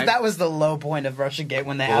 That was the low point of Russiagate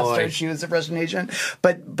when they asked her if she was a Russian agent.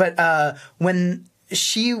 But when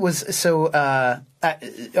she was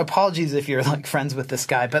apologies if you're like friends with this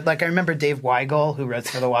guy, but like I remember Dave Weigel, who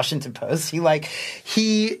writes for the Washington Post.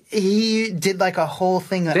 He did like a whole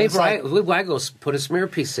thing that Dave Weigel put a smear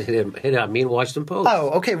piece hit on me in Washington Post.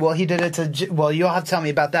 Oh, okay. Well, he did it to. Well, you'll have to tell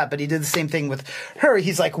me about that. But he did the same thing with her.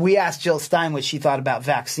 He's like, we asked Jill Stein what she thought about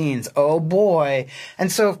vaccines. Oh boy!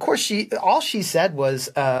 And so of course all she said was,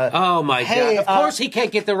 "Oh my God! Of course he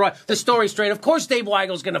can't get the story straight. Of course Dave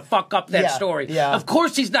Weigel's going to fuck up that story. Yeah. Of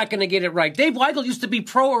course he's not going to get it right. Dave Weigel used to be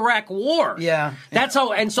pro-Iraq war. Yeah. That's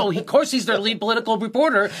how, and so of course he's their lead political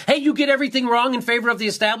reporter. Hey, you get everything wrong in favor of the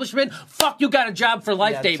establishment? Fuck, you got a job for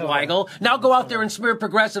life, Dave Weigel. Now go out there and smear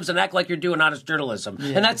progressives and act like you're doing honest journalism.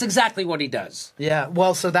 Yeah. And that's exactly what he does. Yeah.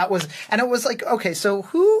 Well, so that was, and it was like, okay, so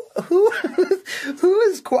who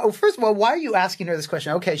is, first of all, why are you asking her this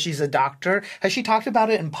question? Okay, she's a doctor. Has she talked about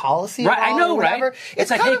it in policy? Right, I know, right?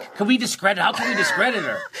 It's like, hey, how can we discredit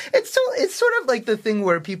her? It's sort of like the thing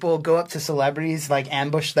where people go up to celebrities, like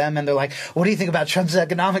ambush them, and they're like, what do you think about Trump's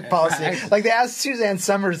economic policy? Right. Like they asked Suzanne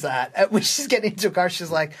Summers that when she's getting into a car, she's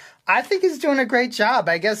like, I think he's doing a great job.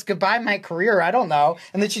 I guess goodbye my career. I don't know.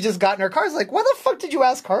 And then she just got in her car. It's like, why the fuck did you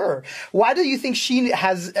ask her? Why do you think she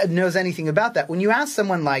knows anything about that? When you ask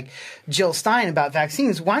someone like Jill Stein about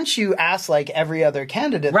vaccines, why don't you ask like every other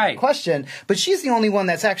candidate that question? But she's the only one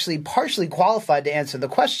that's actually partially qualified to answer the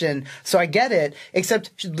question. So I get it.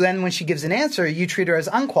 Except then when she gives an answer, you treat her as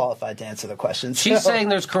unqualified to answer the question. She's saying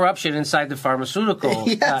there's corruption inside the pharmaceutical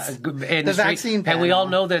industry. The vaccine panel. And we all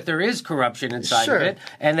know that there is corruption inside of it,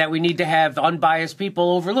 and that we need to have unbiased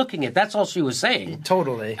people overlooking it. That's all she was saying.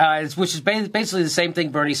 Totally. Which is basically the same thing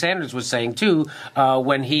Bernie Sanders was saying too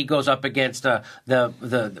when he goes up against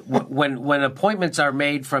when appointments are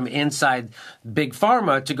made from inside big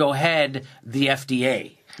pharma to go head the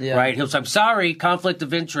FDA. Yeah. Right? He'll say, I'm sorry, conflict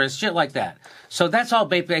of interest, shit like that. So that's all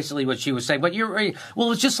basically what she was saying. But you're right.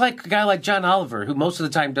 Well, it's just like a guy like John Oliver, who most of the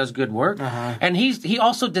time does good work. And he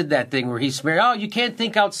also did that thing where he smeared, you can't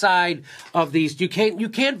think outside of these. You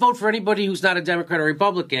can't vote for anybody who's not a Democrat or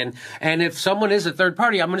Republican. And if someone is a third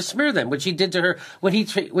party, I'm going to smear them, which he did to her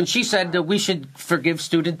when she said that we should forgive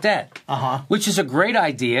student debt, which is a great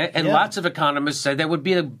idea. And lots of economists said that would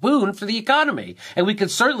be a boon for the economy. And we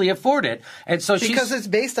could certainly afford it. And so because it's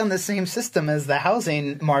based on the same system as the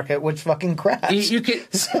housing market, which fucking crashed.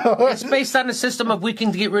 It's based on a system of we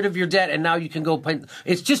can get rid of your debt, and now you can go.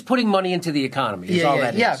 It's just putting money into the economy.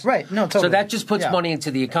 Yeah, right. No, totally. So that just puts money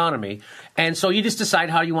into the economy, and so you just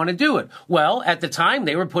decide how you want to do it. Well, at the time,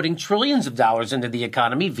 they were putting trillions of dollars into the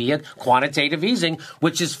economy via quantitative easing,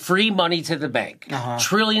 which is free money to the bank.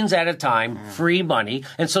 Trillions at a time, free money.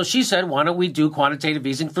 And so she said, why don't we do quantitative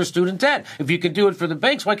easing for student debt? If you can do it for the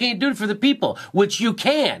banks, why can't you do it for the people? Which you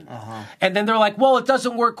can. And then they're like, well, it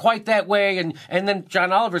doesn't work quite that way. And then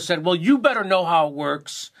John Oliver said, well, you better know how it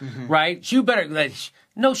works, right? You better...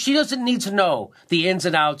 No, she doesn't need to know the ins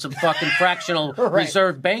and outs of fucking fractional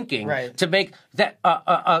reserve banking to make that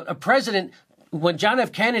a president. When John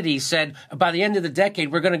F. Kennedy said by the end of the decade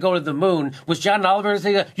we're going to go to the moon, was John Oliver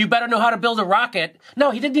saying, you better know how to build a rocket?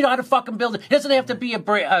 No, he didn't know how to fucking build it. He doesn't have to be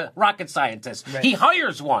a rocket scientist. He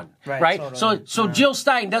hires one, right? Totally. So Jill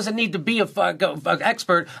Stein doesn't need to be an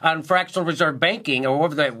expert on fractional reserve banking or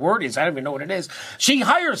whatever that word is. I don't even know what it is. She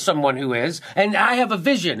hires someone who is, and I have a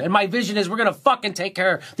vision, and my vision is we're going to fucking take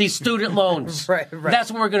care of these student loans.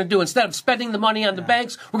 That's what we're going to do. Instead of spending the money on the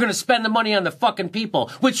banks, we're going to spend the money on the fucking people,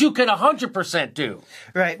 which you could 100% do.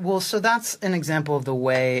 Right. Well, so that's an example of the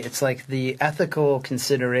way it's like the ethical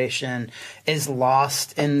consideration is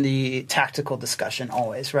lost in the tactical discussion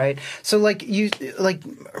always, right? So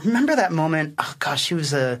remember that moment? Oh gosh, he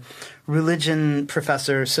was a religion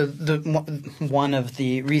professor. So one of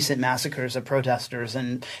the recent massacres of protesters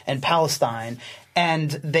in Palestine,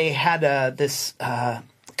 and they had this.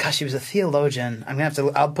 Gosh, he was a theologian.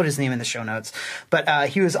 I'll put his name in the show notes. But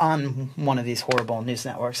he was on one of these horrible news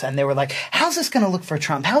networks, and they were like, how's this going to look for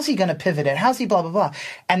Trump? How's he going to pivot it? How's he blah, blah, blah?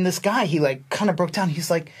 And this guy, he kind of broke down. He's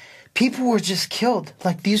like, people were just killed.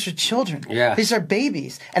 Like, these are children. Yeah. These are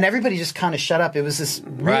babies. And everybody just kind of shut up. It was this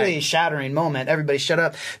really shattering moment. Everybody shut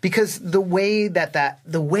up. Because the way that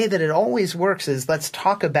it always works is, let's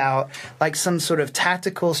talk about like some sort of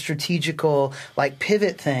tactical, strategical, like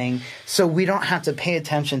pivot thing, so we don't have to pay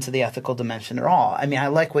attention to the ethical dimension at all. I mean, I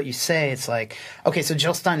like what you say. It's like, okay, so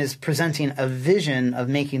Jill Stein is presenting a vision of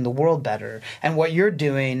making the world better. And what you're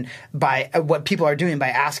doing what people are doing by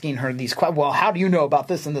asking her these questions, well, how do you know about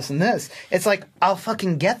this and this and this? It's like, I'll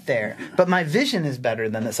fucking get there, but my vision is better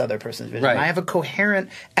than this other person's vision. I have a coherent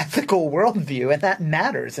ethical worldview, and that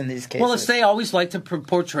matters in these cases. Well, they always like to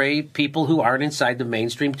portray people who aren't inside the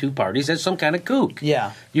mainstream two parties as some kind of kook.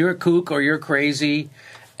 Yeah. You're a kook or you're crazy,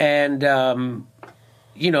 and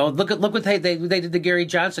look what they did to Gary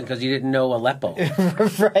Johnson because he didn't know Aleppo.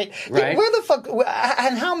 Right. Where the fuck?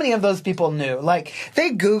 And how many of those people knew? Like,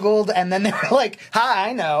 they Googled and then they were like, "Hi,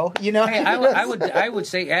 I know." You know. Hey, I would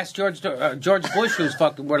say ask George Bush, who's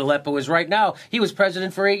fucking where Aleppo is right now. He was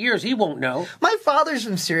president for 8 years. He won't know. My father's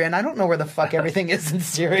from Syria, and I don't know where the fuck everything is in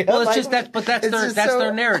Syria. Well, it's just that, but that's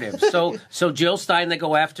their narrative. So Jill Stein, they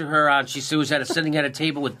go after her on. She was sitting at a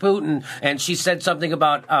table with Putin, and she said something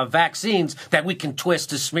about vaccines that we can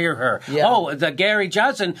twist to smear her. Yeah. Oh, the Gary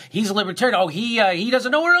Johnson, he's a libertarian. Oh, he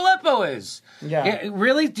doesn't know where Aleppo is. Yeah.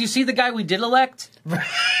 Really? Do you see the guy we did elect?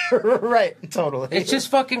 Right. Totally. It's just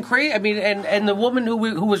fucking crazy. I mean, and the woman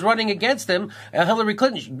who was running against him, Hillary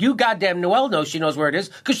Clinton, you goddamn Noel knows she knows where it is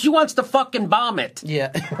because she wants to fucking bomb it.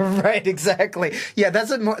 Yeah. Right. Exactly. Yeah.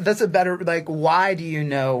 That's a better, like, why do you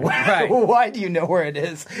know? Right. Why do you know where it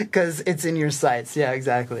is? Because it's in your sights. Yeah.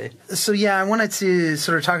 Exactly. So yeah, I wanted to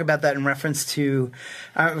sort of talk about that in reference to,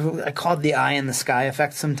 I call it the eye in the sky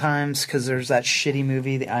effect sometimes because there's that shitty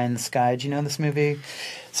movie, The Eye in the Sky. Do you know this movie?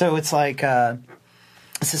 So it's like,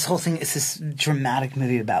 it's this whole thing, it's this dramatic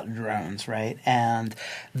movie about drones, right? And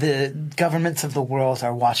the governments of the world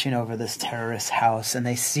are watching over this terrorist house, and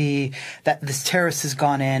they see that this terrorist has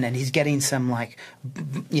gone in and he's getting some, like,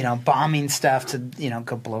 bombing stuff to,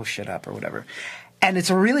 go blow shit up or whatever. And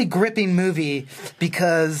it's a really gripping movie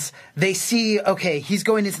because they see, okay, he's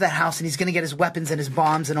going into that house and he's going to get his weapons and his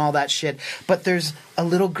bombs and all that shit. But there's a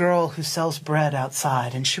little girl who sells bread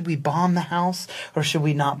outside. And should we bomb the house or should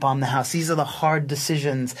we not bomb the house? These are the hard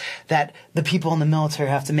decisions that the people in the military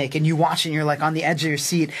have to make. And you watch it and you're like on the edge of your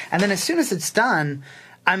seat. And then as soon as it's done,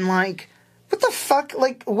 I'm like, what the fuck?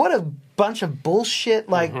 Like, what a bunch of bullshit,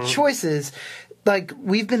 choices. Like,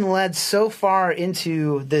 we've been led so far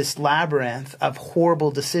into this labyrinth of horrible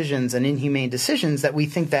decisions and inhumane decisions that we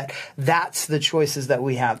think that that's the choices that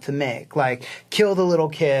we have to make. Like, kill the little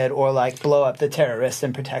kid or, like, blow up the terrorist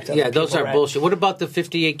and protect other people. Yeah, those are bullshit. What about the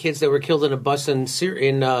 58 kids that were killed in a bus in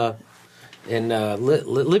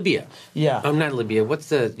Libya. Yeah. I'm not Libya. What's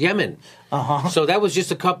the Yemen? Uh-huh. So that was just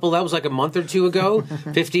that was like a month or two ago.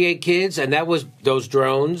 58 kids, and that was those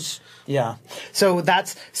drones. Yeah. So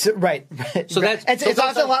that's right. So that's it's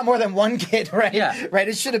also a lot more than one kid, right? Yeah. Right.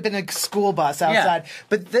 It should have been a school bus outside.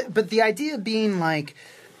 Yeah. But the idea being like,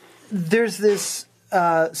 there's this.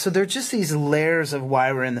 So there are just these layers of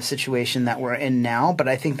why we're in the situation that we're in now. But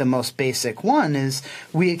I think the most basic one is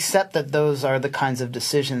we accept that those are the kinds of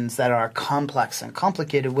decisions that are complex and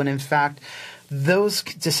complicated, when in fact those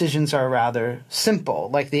decisions are rather simple.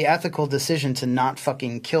 Like the ethical decision to not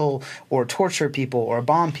fucking kill or torture people or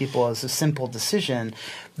bomb people is a simple decision.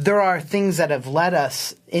 There are things that have led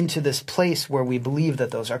us into this place where we believe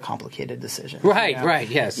that those are complicated decisions. Right, you know? right,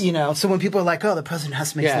 yes. You know, so when people are like, oh, the president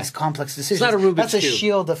has to make these complex decisions, it's not a Rubik's that's a Cube.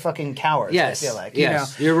 shield of fucking cowards, Yes, I feel like.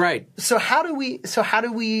 yes, You know? you're right. So how do we,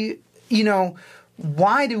 you know,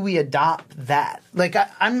 why do we adopt that? Like,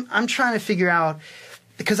 I'm trying to figure out,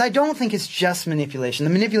 because I don't think it's just manipulation.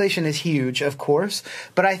 The manipulation is huge, of course,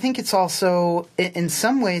 but I think it's also, in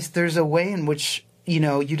some ways, there's a way in which, you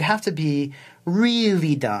know, you'd have to be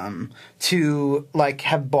really dumb to like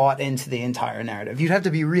have bought into the entire narrative. You'd have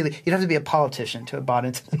to be a politician to have bought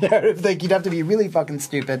into the narrative. Like you'd have to be really fucking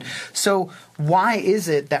stupid. So why is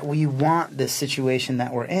it that we want this situation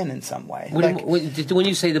that we're in some way? When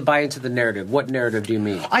you say to buy into the narrative, what narrative do you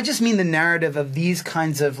mean? I just mean the narrative of these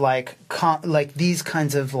kinds of no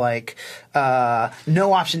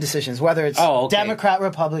option decisions, whether it's Democrat,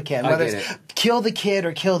 Republican, whether it's kill the kid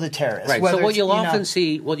or kill the terrorist. Right. So what you'll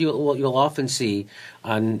often see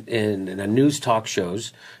in news talk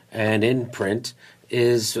shows and in print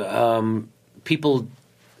is people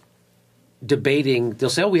debating. They'll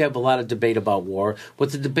say, oh, we have a lot of debate about war.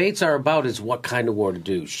 What the debates are about is what kind of war to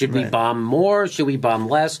do. Should we bomb more? Should we bomb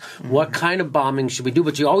less? Mm-hmm. What kind of bombing should we do?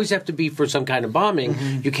 But you always have to be for some kind of bombing.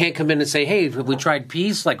 Mm-hmm. You can't come in and say, hey, have we tried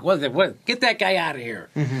peace? Like, what? Get that guy out of here.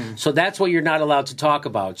 Mm-hmm. So that's what you're not allowed to talk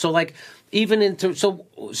about. So like,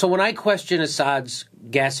 so when I question Assad's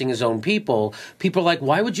gassing his own people are like,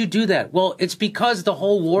 why would you do that? Well, it's because the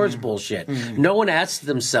whole war is bullshit. Mm-hmm. No one asks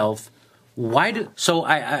themselves, why do... So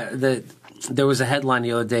there was a headline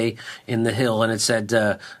the other day in The Hill, and it said,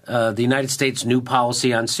 the United States' new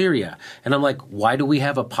policy on Syria. And I'm like, why do we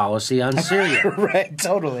have a policy on Syria? Right,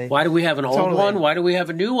 totally. Why do we have an old one? Why do we have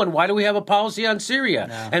a new one? Why do we have a policy on Syria?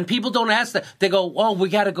 No. And people don't ask that. They go, well, we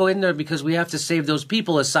got to go in there because we have to save those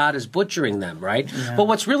people. Assad is butchering them, right? Yeah. But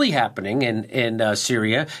what's really happening in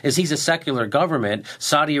Syria is he's a secular government.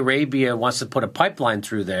 Saudi Arabia wants to put a pipeline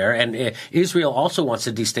through there, and Israel also wants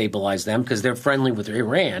to destabilize them because they're friendly with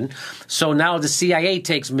Iran. So now the CIA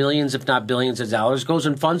takes millions, if not billions of dollars, goes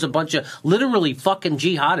and funds a bunch of literally fucking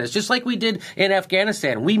jihadists, just like we did in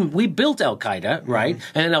Afghanistan. We built Al-Qaeda, right?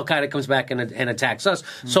 Mm-hmm. And then Al-Qaeda comes back and attacks us.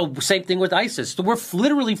 Mm-hmm. So same thing with ISIS. So we're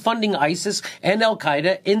literally funding ISIS and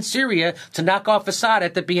Al-Qaeda in Syria to knock off Assad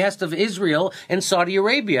at the behest of Israel and Saudi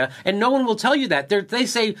Arabia. And no one will tell you that. They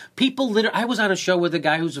say people I was on a show with a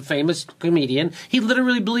guy who's a famous comedian. He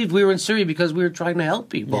literally believed we were in Syria because we were trying to help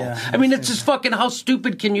people. Yeah, I mean, it's just fucking, how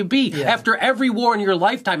stupid can you be? Yeah. After every war in your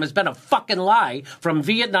lifetime has been a fucking lie, from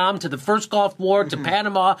Vietnam to the first Gulf War to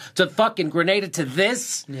Panama to fucking Grenada to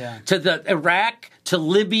this, to the Iraq to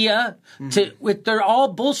Libya, they're all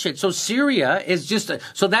bullshit. So Syria is just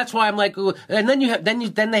so that's why I'm like, and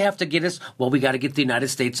then they have to get us. Well, we got to get the United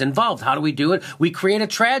States involved. How do we do it? We create a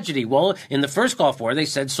tragedy. Well, in the first Gulf War, they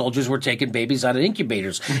said soldiers were taking babies out of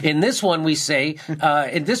incubators. In this one, we say,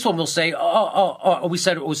 we'll say, we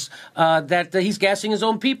said it was that he's gassing his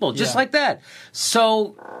own people, just like that.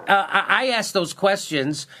 So I asked those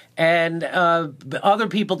questions. And other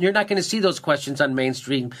people, you're not going to see those questions on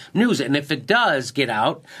mainstream news. And if it does get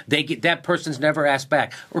out, that person's never asked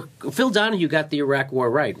back. Or Phil Donahue got the Iraq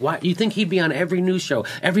War right. Why you think he'd be on every news show?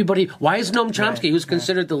 Everybody. Why is Noam Chomsky, who's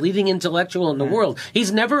considered the leading intellectual in the world,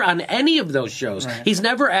 he's never on any of those shows. Right. He's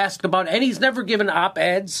never asked about any. He's never given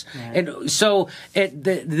op-eds. Right. And so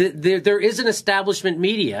there is an establishment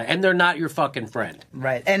media, and they're not your fucking friend.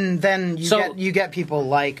 Right. And then you get people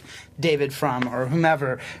like David Frum or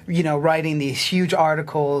whomever, writing these huge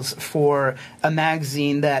articles for a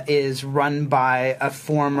magazine that is run by a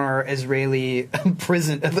former Israeli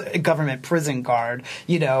government prison guard,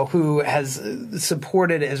 who has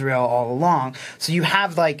supported Israel all along. So you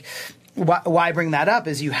have why I bring that up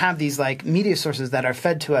is you have these like media sources that are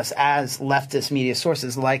fed to us as leftist media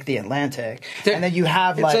sources, like the Atlantic, and then you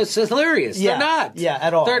have it's hilarious. Yeah, they're not. Yeah,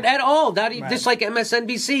 at all. They're at all. Not even, just like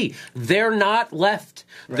MSNBC. They're not left.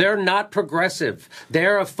 Right. They're not progressive.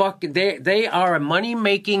 They're a They are a money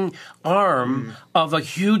making arm of a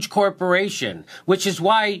huge corporation, which is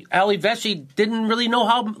why Ali Vesey didn't really know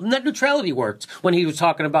how net neutrality worked when he was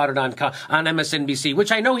talking about it on MSNBC.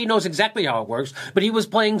 Which I know he knows exactly how it works, but he was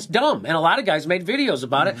playing dumb. And a lot of guys made videos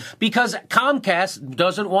about it because Comcast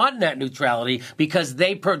doesn't want net neutrality because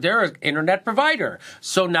they're an internet provider.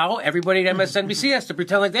 So now everybody at MSNBC has to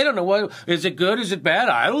pretend like they don't know what is it good, is it bad?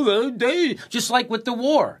 I don't know. Just like with the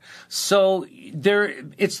war. So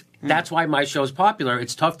that's why my show is popular.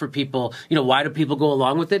 It's tough for people. Why do people go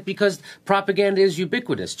along with it? Because propaganda is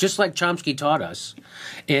ubiquitous. Just like Chomsky taught us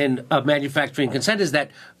in manufacturing consent, is that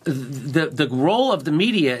the role of the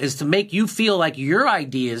media is to make you feel like your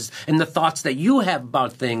ideas and the thoughts that you have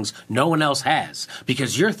about things no one else has,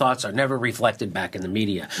 because your thoughts are never reflected back in the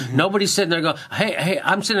media. Nobody's sitting there going, hey,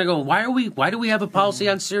 I'm sitting there going, why do we have a policy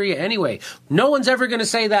on Syria anyway? No one's ever going to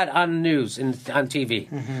say that on the news and on TV.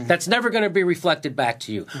 That's never going to be reflected back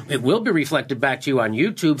to you. It will be reflected back to you on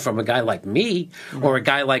YouTube from a guy like me, or a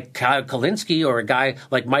guy like Kyle Kalinske, or a guy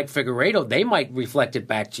like Mike Figueredo. They might reflect it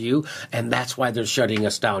back to you, and that's why they're shutting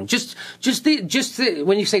us down. When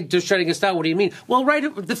you say they're shutting us down, what do you mean? Well,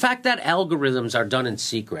 the fact that algorithms are done in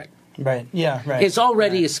secret. Right. Yeah. Right. It's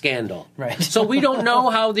already a scandal. Right. So we don't know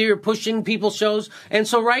how they're pushing people's shows. And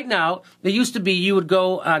so right now, it used to be you would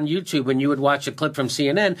go on YouTube and you would watch a clip from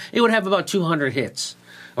CNN. It would have about 200 hits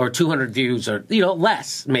or 200 views, or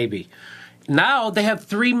less maybe. Now they have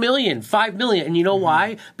 3 million, 5 million. And you know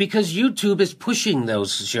why? Because YouTube is pushing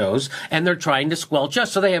those shows and they're trying to squelch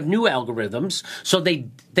us. So they have new algorithms. So they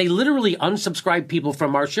literally unsubscribe people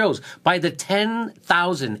from our shows by the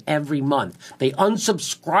 10,000 every month. They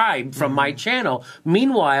unsubscribe from my channel.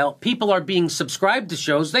 Meanwhile, people are being subscribed to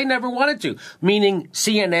shows they never wanted to, meaning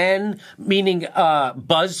CNN, meaning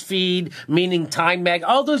BuzzFeed, meaning Time Mag.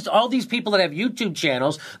 All these people that have YouTube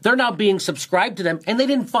channels, they're now being subscribed to them, and they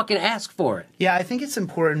didn't fucking ask for it. Yeah, I think it's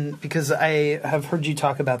important because I have heard you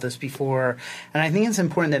talk about this before, and I think it's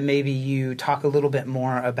important that maybe you talk a little bit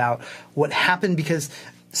more about what happened, because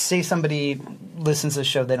say somebody listens to the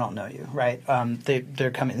show, they don't know you, right?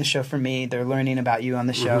 They're coming to the show for me, they're learning about you on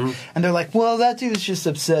the show, and they're like, well, that dude's just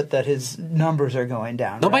upset that his numbers are going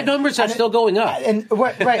down. No, right? My numbers are still going up. And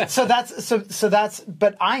right, so that's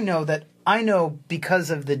but I know because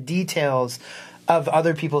of the details of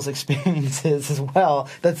other people's experiences as well,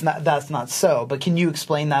 that's not so. But can you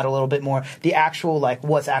explain that a little bit more? The actual, like,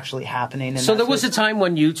 what's actually happening? So there was a time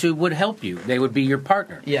when YouTube would help you. They would be your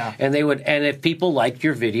partner. Yeah. And if people liked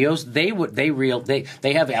your videos, they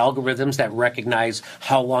have algorithms that recognize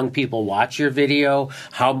how long people watch your video,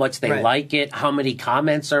 how much they like it, how many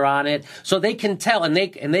comments are on it. So they can tell, and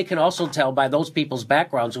they can also tell by those people's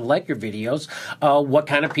backgrounds who like your videos, what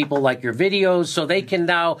kind of people like your videos. So they can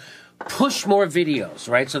now push more videos,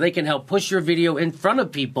 right? So they can help push your video in front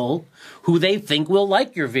of people who they think will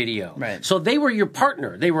like your video. Right. So they were your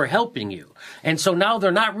partner. They were helping you. And so now they're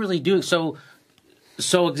not really doing so.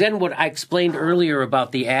 So again, what I explained earlier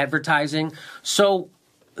about the advertising. So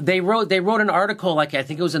they wrote an article, like I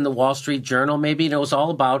think it was in the Wall Street Journal maybe, and it was all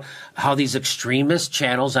about how these extremist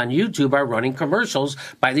channels on YouTube are running commercials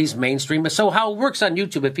by these mainstream. So how it works on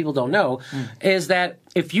YouTube, if people don't know, is that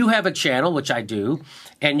if you have a channel, which I do,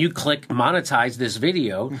 and you click monetize this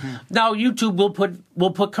video, now YouTube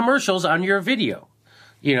will put commercials on your video.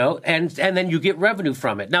 And then you get revenue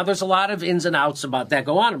from it. Now, there's a lot of ins and outs about that.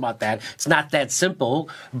 Go on about that. It's not that simple,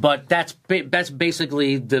 but that's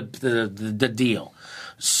basically the deal.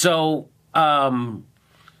 So,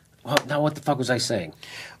 now what the fuck was I saying?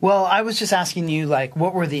 Well, I was just asking you, like,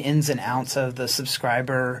 what were the ins and outs of the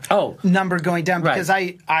subscriber number going down? Because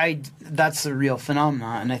that's a real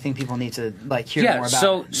phenomenon, and I think people need to hear more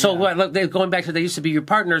about it. So going back to they used to be your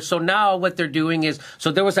partners. So now what they're doing is,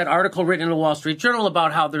 so there was that article written in the Wall Street Journal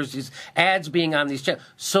about how there's these ads being on these channels.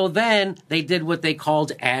 So then they did what they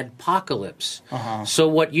called adpocalypse. So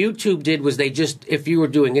what YouTube did was if you were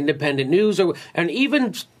doing independent news, and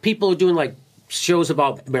even people who are doing shows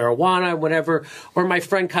about marijuana, whatever, or my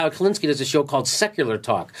friend Kyle Kalinske does a show called Secular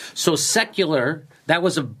Talk. So secular, that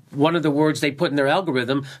was one of the words they put in their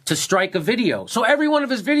algorithm to strike a video. So every one of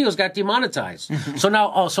his videos got demonetized. So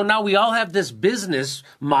now we all have this business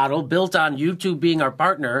model built on YouTube being our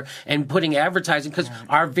partner and putting advertising because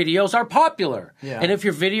our videos are popular. Yeah. And if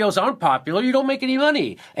your videos aren't popular, you don't make any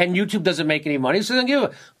money. And YouTube doesn't make any money, so they don't give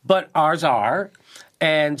it. But ours are.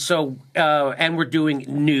 And so, and we're doing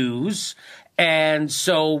news. And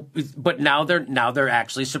so, but now they're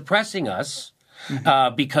actually suppressing us.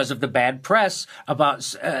 Because of the bad press about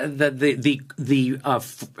the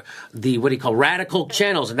what do you call radical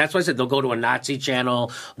channels, and that's why I said they'll go to a Nazi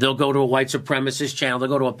channel, they'll go to a white supremacist channel, they'll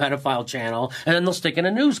go to a pedophile channel, and then they'll stick in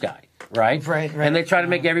a news guy, right? Right. And they try to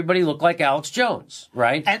make everybody look like Alex Jones,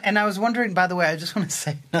 right? And I was wondering, by the way, I just want to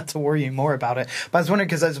say, not to worry you more about it, but I was wondering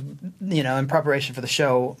because I was, in preparation for the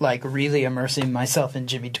show, like really immersing myself in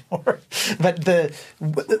Jimmy Dore, but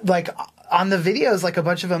on the videos, like a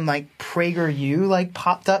bunch of them, like PragerU, like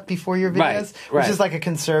popped up before your videos, which is like a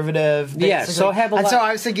conservative. Yeah. So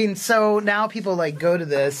I was thinking, so now people like go to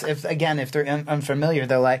this if they're unfamiliar,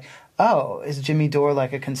 they're like, oh, is Jimmy Dore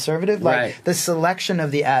like a conservative? Like the selection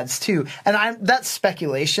of the ads too, and that's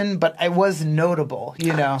speculation, but it was notable,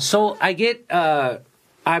 So I get,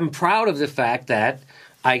 I'm proud of the fact that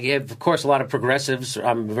I give, of course, a lot of progressives.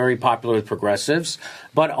 I'm very popular with progressives,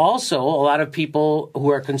 but also a lot of people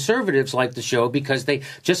who are conservatives like the show because they,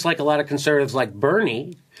 just like a lot of conservatives like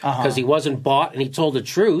Bernie, because he wasn't bought and he told the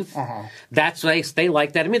truth. That's why they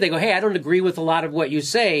like that. I mean, they go, hey, I don't agree with a lot of what you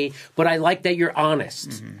say, but I like that you're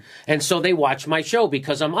honest. And so they watch my show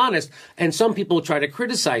because I'm honest. And some people try to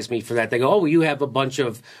criticize me for that. They go, oh, well, you have a bunch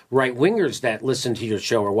of right-wingers that listen to your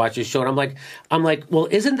show or watch your show. And I'm like, well,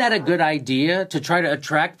 isn't that a good idea to try to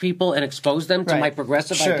attract people and expose them to my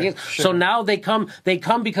progressive ideas? Sure. So now they come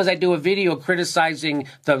because I do a video criticizing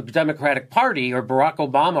the Democratic Party or Barack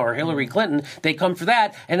Obama or Hillary Clinton. They come for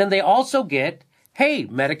that. And then they also get, hey,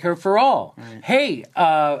 Medicare for all. Hey,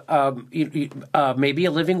 maybe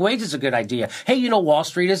a living wage is a good idea. Hey, Wall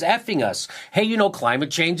Street is effing us. Hey,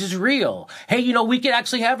 climate change is real. Hey, we could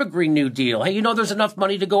actually have a Green New Deal. Hey, there's enough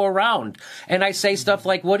money to go around. And I say stuff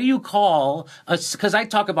like, what do you call because I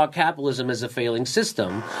talk about capitalism as a failing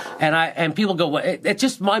system. And people go, well, it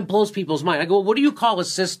just blows people's mind. I go, what do you call a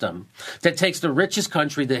system that takes the richest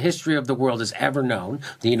country the history of the world has ever known,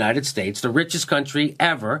 the United States, the richest country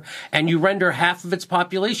ever, and you render half of its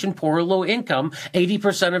population poor or low income,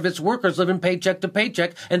 80% of its workers living paycheck to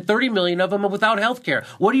paycheck, and 30 million of them are without health care.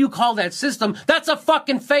 What do you call that system? That's a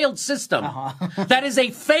fucking failed system. That is a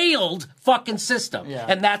failed fucking system. Yeah.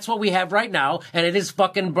 And that's what we have right now, and it is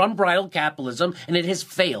fucking unbridled capitalism, and it has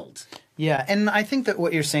failed. Yeah, and I think that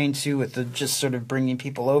what you're saying, too, with the just sort of bringing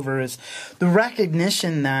people over is the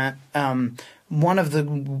recognition that one of the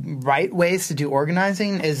right ways to do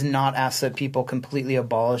organizing is not ask that people completely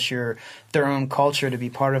abolish their own culture to be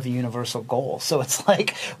part of a universal goal. So it's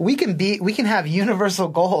like we can have universal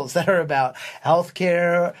goals that are about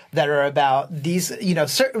healthcare, that are about these,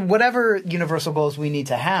 certain, whatever universal goals we need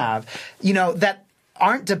to have, that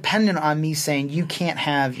aren't dependent on me saying you can't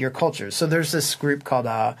have your culture. So there's this group called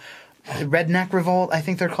Redneck Revolt, I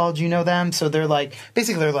think they're called. You know them? So they're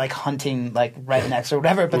they're hunting like rednecks or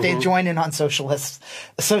whatever, but they join in on socialist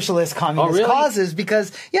communist causes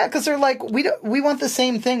because they're like, we want the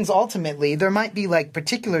same things ultimately. There might be like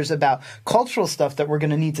particulars about cultural stuff that we're going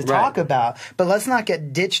to need to talk about, but let's not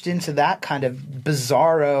get ditched into that kind of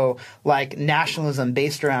bizarro like nationalism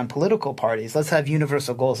based around political parties. Let's have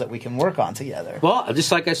universal goals that we can work on together. Well,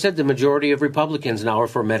 just like I said, the majority of Republicans now are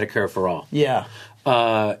for Medicare for all. Yeah.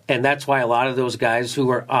 And that's why a lot of those guys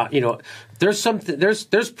who are,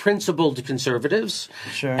 there's principled conservatives,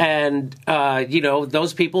 and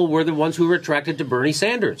those people were the ones who were attracted to Bernie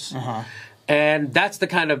Sanders. And that's the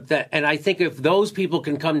kind of that. And I think if those people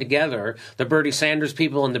can come together, the Bernie Sanders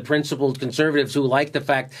people and the principled conservatives who like the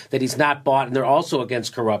fact that he's not bought and they're also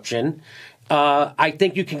against corruption, I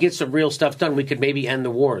think you can get some real stuff done. We could maybe end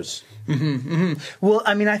the wars. Well,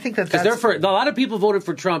 I mean, I think that's a lot of people voted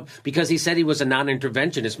for Trump because he said he was a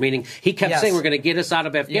non-interventionist, meaning he kept saying we're going to get us out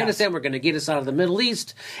of Afghanistan, we're going to get us out of the Middle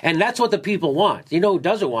East, and that's what the people want. You know who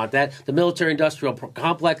doesn't want that? The military-industrial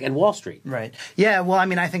complex and Wall Street. Right. Yeah. Well, I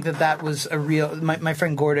mean, I think that was a real. My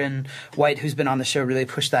friend Gordon White, who's been on the show, really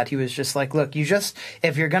pushed that. He was just like, look,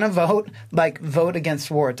 if you're going to vote, vote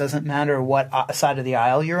against war. It doesn't matter what side of the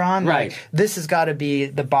aisle you're on. Right. This has got to be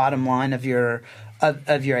the bottom line of your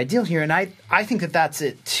ideal here. And I think that's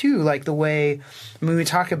it too. Like the way, we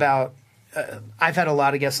talk about, I've had a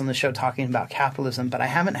lot of guests on the show talking about capitalism, but I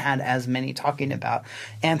haven't had as many talking about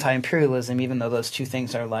anti-imperialism, even though those two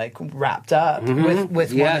things are like wrapped up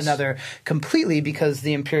with one another completely, because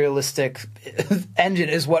the imperialistic engine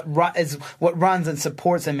is what runs and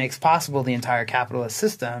supports and makes possible the entire capitalist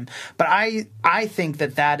system. But I think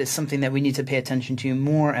that is something that we need to pay attention to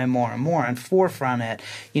more and more and more and forefront it.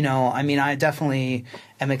 I mean, I definitely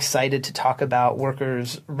am excited to talk about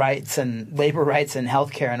workers' rights and labor rights and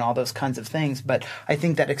healthcare and all those kinds of things. But I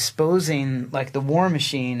think that exposing like the war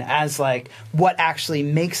machine as like what actually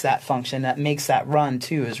makes that function, that makes that run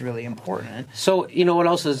too, is really important. So, you know what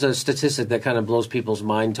else is a statistic that kind of blows people's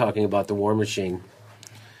mind talking about the war machine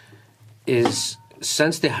is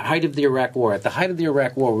since the height of the Iraq War, at the height of the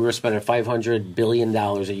Iraq War, we were spending $500 billion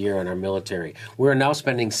a year on our military. We're now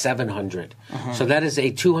spending $700. So that is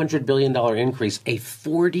a $200 billion increase, a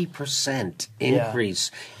 40%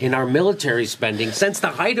 increase in our military spending since the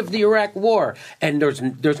height of the Iraq War. And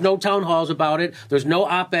there's no town halls about it. There's no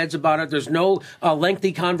op-eds about it. There's no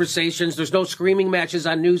lengthy conversations. There's no screaming matches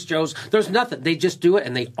on news shows. There's nothing. They just do it,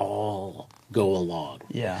 and they all go along.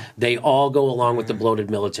 Yeah. They all go along with the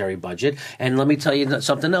bloated military budget. And let me tell you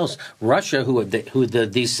something else. Russia,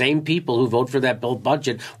 these same people who vote for that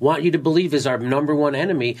budget want you to believe is our number one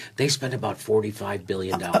enemy, they spend about $45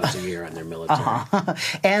 billion a year on their military.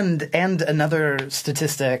 And another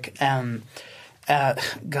statistic, God,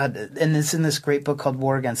 and it's in this great book called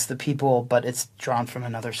War Against the People, but it's drawn from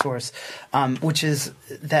another source, which is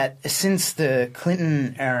that since the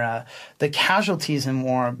Clinton era, the casualties in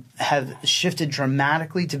war have shifted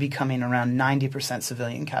dramatically to becoming around 90%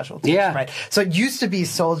 civilian casualties. Yeah. Right. So it used to be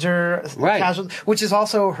soldier casualties, which is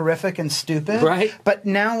also horrific and stupid. Right. But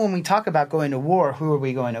now when we talk about going to war, who are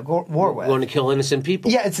we going to war with? Going to kill innocent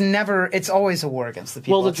people. Yeah, it's always a war against the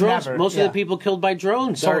people. Well, the drones, most of the people killed by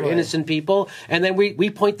drones are innocent people. And then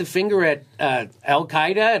we point the finger at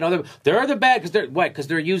Al-Qaeda and other. They're the bad because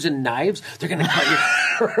they're using knives. They're going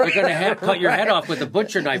to cut your head off with a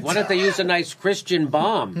butcher knife. Why don't they use a nice Christian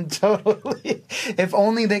bomb? Totally. If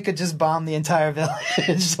only they could just bomb the entire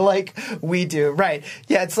village like we do. Right.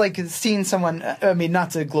 Yeah, it's like seeing someone, I mean,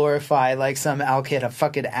 not to glorify like some Al-Qaeda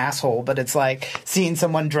fucking asshole, but it's like seeing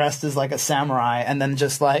someone dressed as like a samurai and then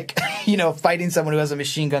just like, fighting someone who has a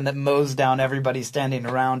machine gun that mows down everybody standing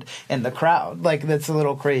around in the crowd. Like, that's a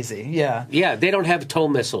little crazy. Yeah. Yeah, they don't have tow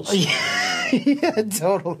missiles. Yeah,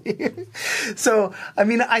 totally. So, I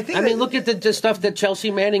mean, look at the stuff that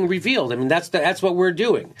Chelsea Manning revealed. I mean, that's what we're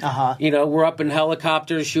doing. We're up in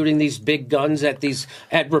helicopters shooting these big guns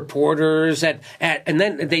at reporters and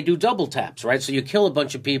then they do double taps, right? So you kill a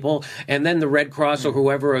bunch of people, and then the Red Cross or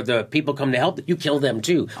whoever or the people come to help, you kill them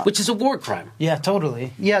too, which is a war crime. Yeah,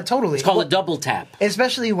 totally. Yeah, totally. It's called a double tap.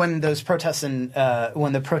 Especially when those protests in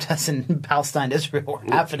Palestine, Israel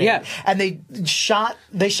were happening. Yeah. And they shot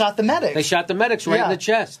the medics. They shot the medics right in the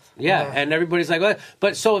chest. Yeah. And everybody's like, well,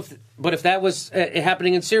 but if that was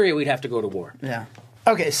happening in Syria, we'd have to go to war. Yeah.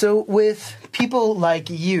 Okay, so with people like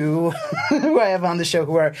you, who I have on the show,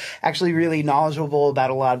 who are actually really knowledgeable about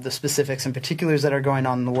a lot of the specifics and particulars that are going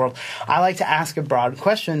on in the world, I like to ask a broad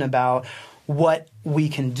question about what we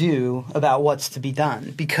can do about what's to be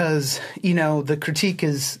done. Because, the critique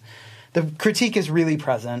is really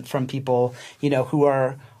present from people, who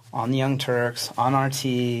are on the Young Turks, on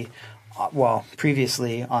RT,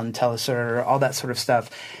 previously on Telesur, all that sort of stuff.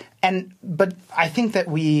 But I think that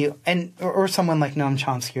or someone like Noam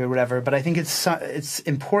Chomsky or whatever, but I think it's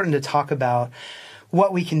important to talk about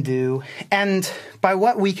what we can do. And by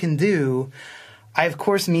what we can do, I of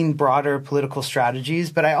course mean broader political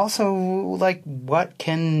strategies, but I also what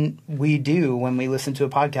can we do when we listen to a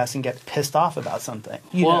podcast and get pissed off about something?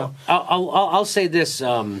 I'll say this.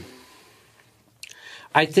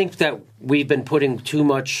 I think that we've been putting too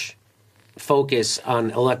much focus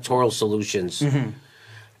on electoral solutions. Mm-hmm.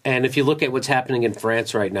 And if you look at what's happening in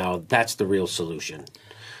France right now, that's the real solution.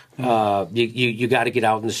 Mm-hmm. You got to get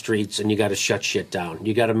out in the streets and you got to shut shit down.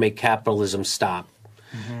 You got to make capitalism stop.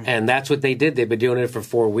 Mm-hmm. And that's what they did. They've been doing it for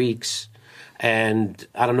 4 weeks. And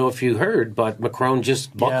I don't know if you heard, but Macron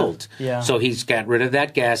just buckled. Yeah. So he's got rid of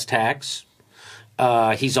that gas tax.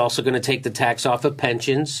 He's also going to take the tax off of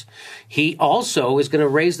pensions. He also is going to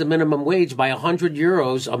raise the minimum wage by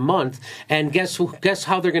 €100 a month. And guess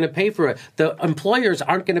how they're going to pay for it? The employers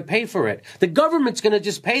aren't going to pay for it. The government's going to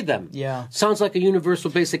just pay them. Yeah. Sounds like a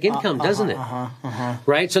universal basic income, doesn't it?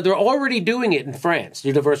 Right? So they're already doing it in France,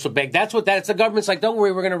 universal basic. That's the government's like, don't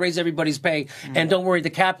worry, we're going to raise everybody's pay. Mm-hmm. And don't worry,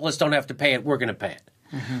 the capitalists don't have to pay it. We're going to pay it.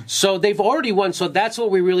 Mm-hmm. So they've already won. So that's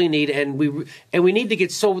what we really need, and we need to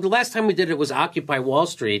get. So the last time we did it was Occupy Wall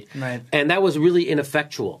Street, right? And that was really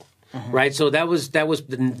ineffectual, right? So that was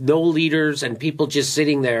no leaders and people just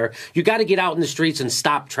sitting there. You got to get out in the streets and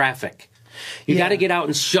stop traffic. You got to get out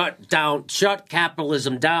and shut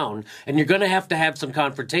capitalism down, and you're going to have some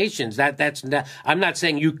confrontations. That's not, I'm not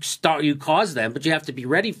saying you cause them, but you have to be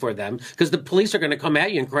ready for them because the police are going to come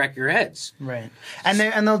at you and crack your heads. Right,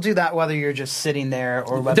 and they'll do that whether you're just sitting there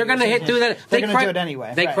or whether they're going to do that. They're going to do it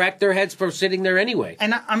anyway. They crack their heads for sitting there anyway.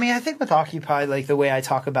 And I mean, I think with Occupy, like the way I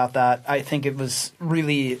talk about that, I think it was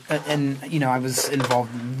really, and I was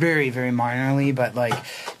involved very, very minorly, but like,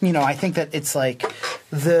 I think that it's like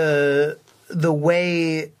the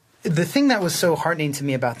thing that was so heartening to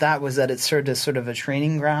me about that was that it served as sort of a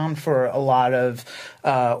training ground for a lot of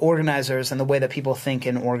organizers and the way that people think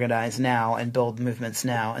and organize now and build movements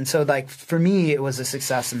now. And so, like, for me, it was a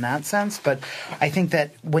success in that sense. But I think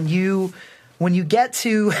that when you get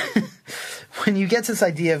to when you get to this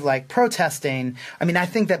idea of like protesting, I mean, I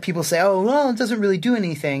think that people say, oh, well, it doesn't really do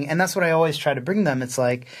anything. And that's what I always try to bring them. It's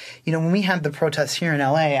like, when we had the protests here in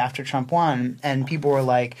LA after Trump won and people were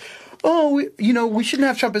like, oh, we shouldn't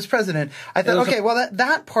have Trump as president. I thought, okay, well,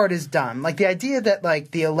 that part is done. Like the idea that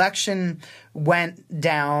like the election went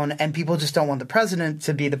down and people just don't want the president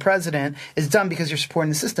to be the president is done because you're supporting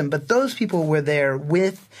the system. But those people were there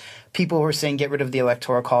with people who are saying get rid of the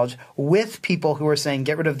Electoral College, with people who are saying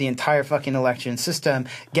get rid of the entire fucking election system,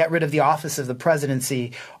 get rid of the office of the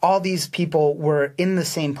presidency. All these people were in the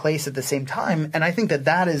same place at the same time, and I think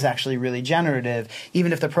that is actually really generative,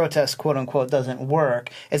 even if the protest, quote-unquote, doesn't work.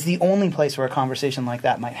 It's the only place where a conversation like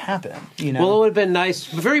that might happen, Well, it would have been nice,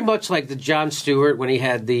 very much like the Jon Stewart when he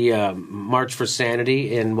had the March for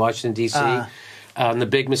Sanity in Washington, D.C., the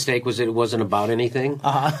big mistake was that it wasn't about anything.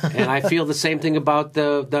 And I feel the same thing about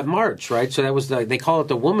that march, right? So that was they call it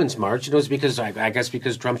the Women's March. And it was because, I guess,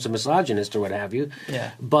 because Trump's a misogynist or what have you.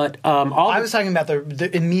 Yeah. But I was talking about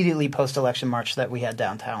the immediately post-election march that we had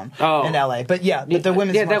downtown in LA. But but the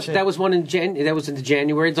Women's March. That was one that was in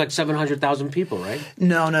January. It's like 700,000 people, right?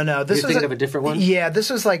 No. You're thinking of a different one? Yeah, this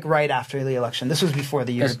was like right after the election. This was before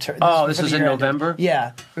the year. This was in November?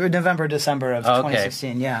 Yeah. November, December of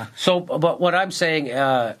 2016, yeah. So, but what I'm saying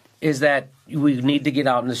is that we need to get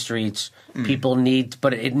out in the streets. People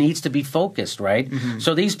but it needs to be focused, right? Mm-hmm.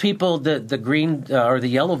 So these people, the green or the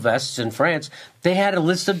yellow vests in France, they had a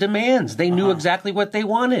list of demands. They knew exactly what they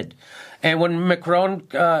wanted. And when Macron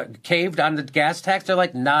caved on the gas tax, they're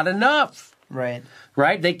like, not enough. Right.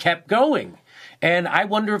 Right? They kept going. And I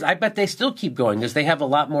bet they still keep going because they have a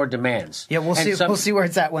lot more demands. Yeah, we'll see where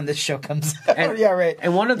it's at when this show comes out. Yeah, right.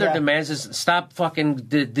 And one of their demands is stop fucking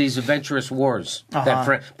these adventurous wars.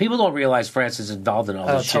 People don't realize France is involved in all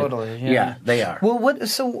this shit. Totally. Yeah, they are. Well,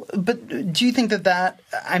 but do you think that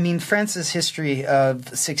I mean, France's history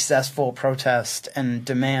of successful protest and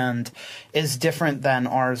demand is different than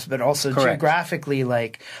ours, but also geographically,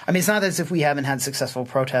 like, I mean, it's not as if we haven't had successful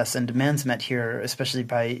protests and demands met here, especially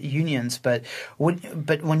by unions, but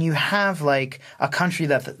when you have like a country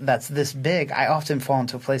that's this big, I often fall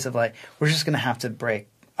into a place of like, we're just going to have to break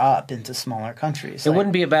up into smaller countries. It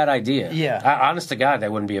wouldn't be a bad idea. Yeah. Honest to God,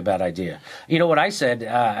 that wouldn't be a bad idea. You know what I said?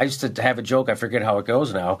 I used to have a joke. I forget how it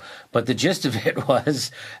goes now. But the gist of it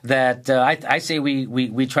was that I say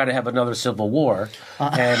we try to have another civil war.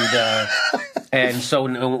 And so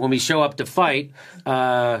when we show up to fight,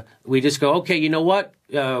 we just go, okay, you know what?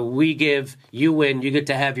 You win, you get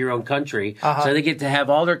to have your own country. So they get to have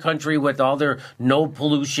all their country with all their no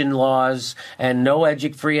pollution laws and no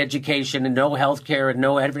free education and no health care and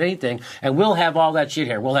no anything. And we'll have all that shit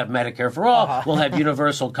here. We'll have Medicare for all. We'll have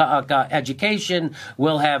universal education.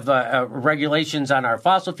 We'll have regulations on our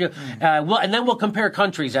fossil fuel. And then we'll compare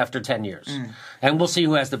countries after 10 years. And we'll see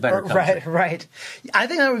who has the better country. Right. I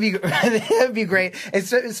think that would be great.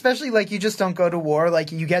 Especially like you just don't go to war.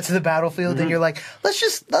 Like you get to the battlefield and you're like, let's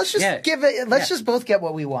just give it. Let's just both get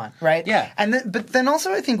what we want, right? Yeah. And but then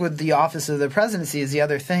also I think with the office of the presidency is the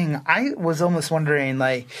other thing. I was almost wondering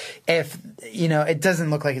like if it doesn't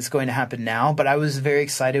look like it's going to happen now, but I was very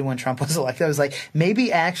excited when Trump was elected. I was like,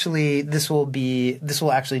 maybe actually this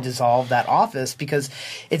will actually dissolve that office because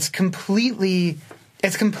it's completely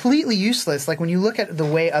useless. Like when you look at the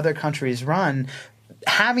way other countries run,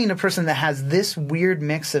 having a person that has this weird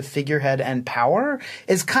mix of figurehead and power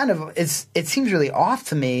is it seems really off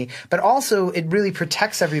to me, but also it really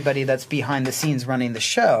protects everybody that's behind the scenes running the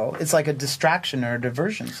show. It's like a distraction or a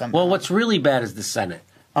diversion somehow. Well, what's really bad is the Senate.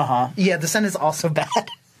 Yeah, the Senate's also bad.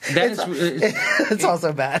 It's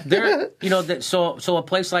also bad. So a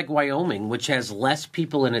place like Wyoming, which has less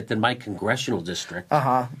people in it than my congressional district.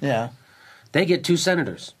 Yeah. They get 2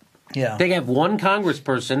 senators. Yeah. They have 1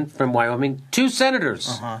 congressperson from Wyoming, 2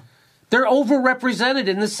 senators. They're overrepresented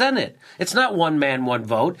in the Senate. It's not one man, one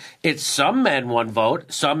vote. It's some men, one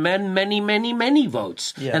vote. Some men, many, many, many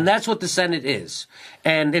votes. Yeah. And that's what the Senate is.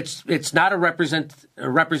 And it's not a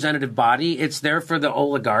representative body. It's there for the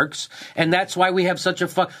oligarchs. And that's why we have such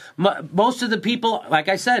a most of the people, like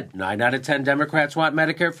I said, 9 out of 10 Democrats want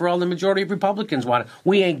Medicare for all. The majority of Republicans want it.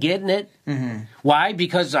 We ain't getting it. Mm-hmm. Why?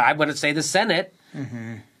 Because I want to say the Senate.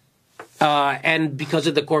 Mm-hmm. And because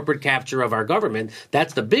of the corporate capture of our government,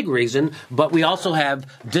 that's the big reason. But we also have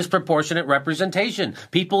disproportionate representation.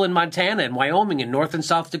 People in Montana and Wyoming and North and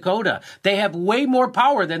South Dakota, they have way more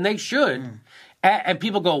power than they should. And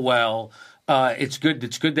people go, well, it's good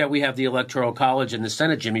that we have the Electoral College in the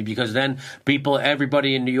Senate, Jimmy, because then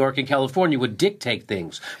everybody in New York and California would dictate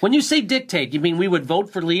things. When you say dictate, you mean we would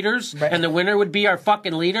vote for leaders and the winner would be our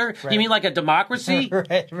fucking leader? Right. You mean like a democracy?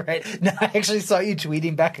 Right. No, I actually saw you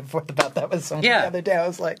tweeting back and forth about that with someone the other day. I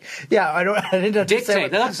was like, I didn't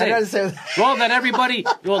understand. Dictate. Well, then everybody,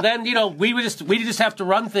 we just have to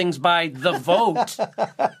run things by the vote,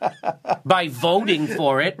 by voting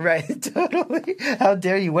for it. Right, totally. How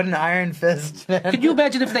dare you? What an iron fist. Could you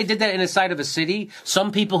imagine if they did that in the side of a city?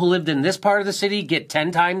 Some people who lived in this part of the city get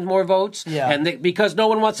 10 times more votes, and because no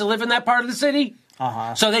one wants to live in that part of the city,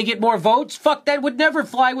 so they get more votes? Fuck, that would never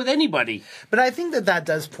fly with anybody. But I think that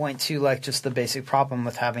does point to like just the basic problem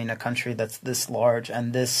with having a country that's this large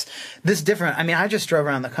and this different. I mean, I just drove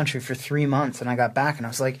around the country for 3 months and I got back and I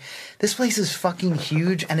was like, this place is fucking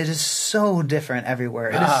huge and it is so different everywhere.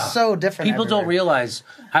 It is so different. People don't realize.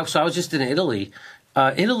 So I was just in Italy.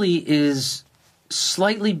 Italy is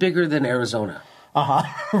slightly bigger than Arizona.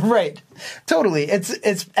 Right. Totally.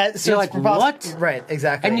 You're like, what? Right,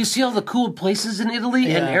 exactly. And you see all the cool places in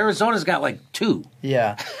Italy, and Arizona's got like 2.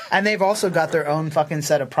 Yeah. And they've also got their own fucking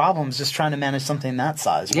set of problems just trying to manage something that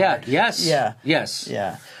size. Right? Yes.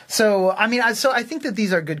 So, I mean, I think that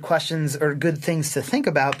these are good questions or good things to think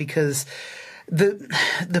about because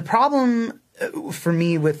the problem for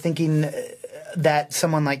me with thinking that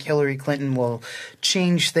someone like Hillary Clinton will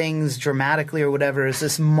change things dramatically or whatever is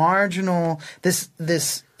this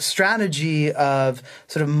strategy of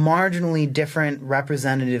sort of marginally different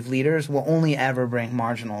representative leaders will only ever bring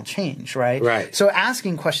marginal change, right? Right. So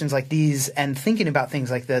asking questions like these and thinking about things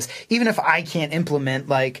like this, even if I can't implement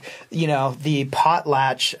the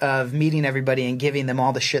potlatch of meeting everybody and giving them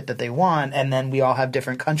all the shit that they want, and then we all have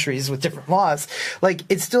different countries with different laws, like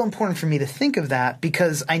it's still important for me to think of that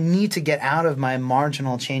because I need to get out of my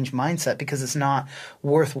marginal change mindset because it's not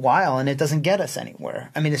worthwhile and it doesn't get us anywhere.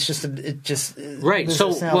 I mean, right.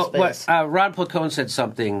 So Ron Placone said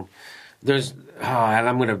something. And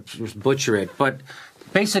I'm going to butcher it, but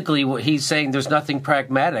basically what he's saying, there's nothing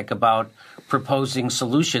pragmatic about proposing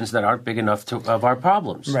solutions that aren't big enough of our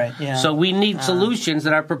problems. Right. Yeah. So we need solutions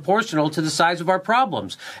that are proportional to the size of our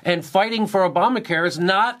problems. And fighting for Obamacare is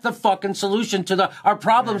not the fucking solution to our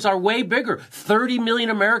problems are way bigger. 30 million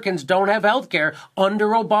Americans don't have health care under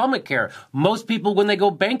Obamacare. Most people, when they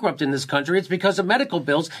go bankrupt in this country, it's because of medical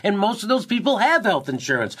bills, and most of those people have health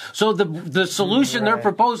insurance. So the solution they're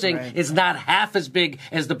proposing is not half as big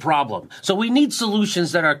as the problem. So we need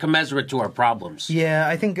solutions that are commensurate to our problems. Yeah,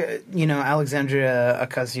 I think, Alexandria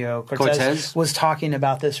Ocasio-Cortez was talking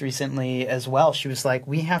about this recently as well. She was like,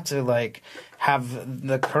 we have to have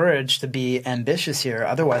the courage to be ambitious here.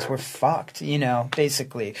 Otherwise we're fucked,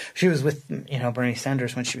 basically. She was with, Bernie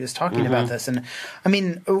Sanders when she was talking about this. And I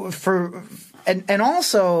mean, and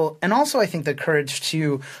also I think the courage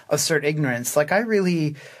to assert ignorance. Like I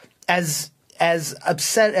really, as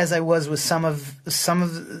upset as I was with some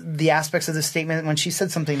of the aspects of the statement when she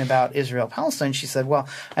said something about Israel-Palestine, she said, well,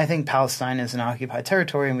 I think Palestine is an occupied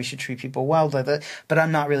territory and we should treat people well, but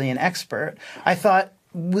I'm not really an expert. I thought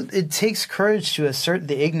it takes courage to assert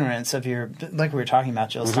the ignorance of like we were talking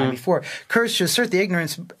about Jill's time before, courage to assert the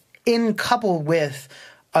ignorance coupled with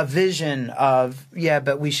a vision of,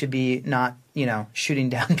 but we should be not, shooting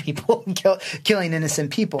down people, killing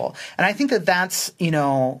innocent people. And I think that's,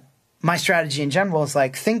 my strategy in general is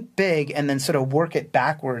think big and then sort of work it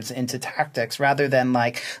backwards into tactics rather than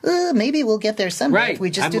maybe we'll get there someday if we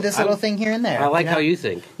just do this little thing here and there. I like how you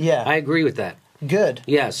think. Yeah. I agree with that. Good.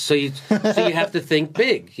 Yes. So you have to think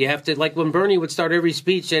big. You have to, like when Bernie would start every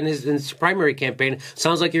speech in his primary campaign,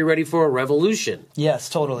 sounds like you're ready for a revolution. Yes,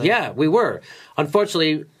 totally. Yeah, we were.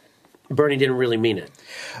 Unfortunately, Bernie didn't really mean it.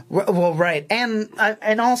 Well, right,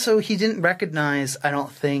 and also he didn't recognize. I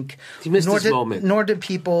don't think he missed his moment. Nor did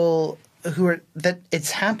people who are that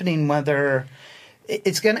it's happening. Whether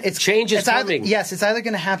change is coming. It's either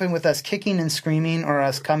going to happen with us kicking and screaming, or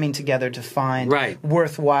us coming together to find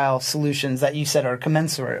worthwhile solutions that you said are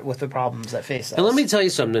commensurate with the problems that face us. And let me tell you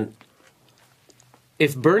something.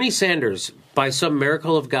 if Bernie Sanders, by some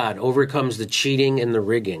miracle of God, overcomes the cheating and the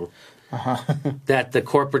rigging that the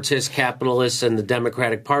corporatist, capitalists, and the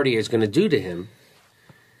Democratic Party is going to do to him,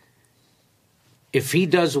 if he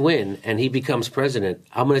does win and he becomes president,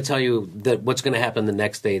 I'm going to tell you that what's going to happen the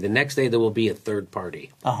next day. The next day there will be a third party.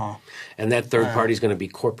 And that third party is going to be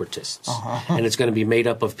corporatists. And it's going to be made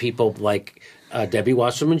up of people like Debbie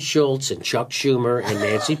Wasserman Schultz and Chuck Schumer and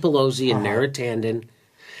Nancy Pelosi and Nara Tanden.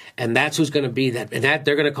 And that's who's going to be that. And that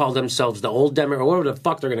they're going to call themselves the old Democrat, or whatever the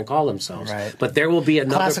fuck they're going to call themselves. Right. But there will be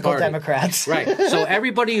another classical party. Democrats. Right. So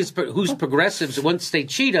everybody who's progressives, once they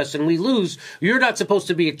cheat us and we lose, you're not supposed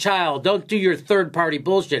to be a child. Don't do your third party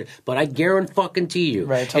bullshit. But I guarantee you,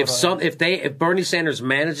 right, totally. if Bernie Sanders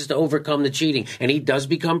manages to overcome the cheating and he does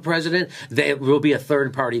become president, there will be a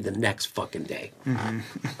third party the next fucking day,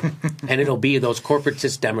 and it'll be those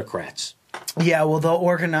corporatist Democrats. Yeah, well, they'll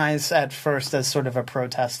organize at first as sort of a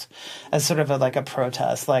protest, like a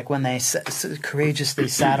protest, like when they courageously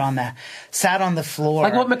sat on the floor,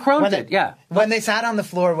 like what Macron did. Yeah, when they sat on the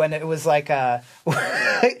floor when it was like there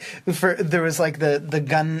was like the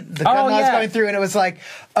gun laws going through, and it was like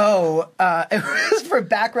it was for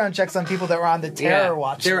background checks on people that were on the terror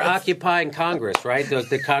watch. They're occupying Congress, right?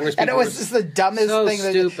 The Congress people, and it was just the dumbest thing.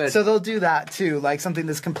 Stupid. So they'll do that too, like something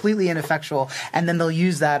that's completely ineffectual, and then they'll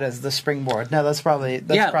use that as the springboard. No, that's probably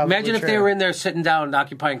imagine if true. they were in there sitting down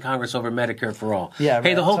occupying Congress over Medicare for all. Yeah, hey,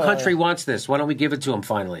 right, the whole totally. country wants this. Why don't we give it to them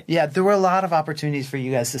finally? Yeah, there were a lot of opportunities for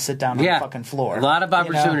you guys to sit down on the fucking floor. A lot of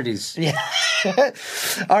opportunities. You know? Yeah.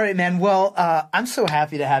 All right, man. Well, I'm so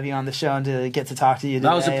happy to have you on the show and to get to talk to you today.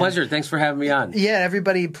 That was a pleasure. Thanks for having me on. Yeah,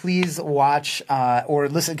 everybody, please watch or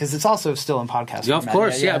listen, because it's also still in podcast Yeah, of format.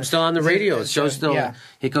 course. Yeah, I'm still on the radio. The show's still. Yeah.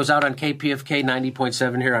 It goes out on KPFK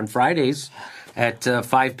 90.7 here on Fridays at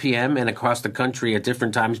 5 p.m. and across the country at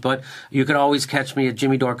different times. But you can always catch me at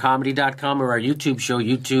jimmydorecomedy.com or our YouTube show,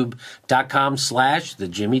 youtube.com/The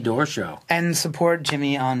Jimmy Dore Show. And support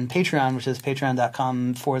Jimmy on Patreon, which is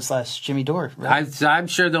patreon.com/Jimmy Dore. Right? I'm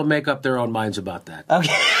sure they'll make up their own minds about that.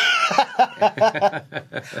 Okay.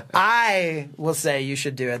 I will say you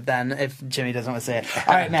should do it then if Jimmy doesn't want to say it.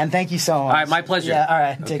 All right, man. Thank you so much. All right, my pleasure. Yeah, all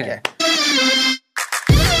right. Take care.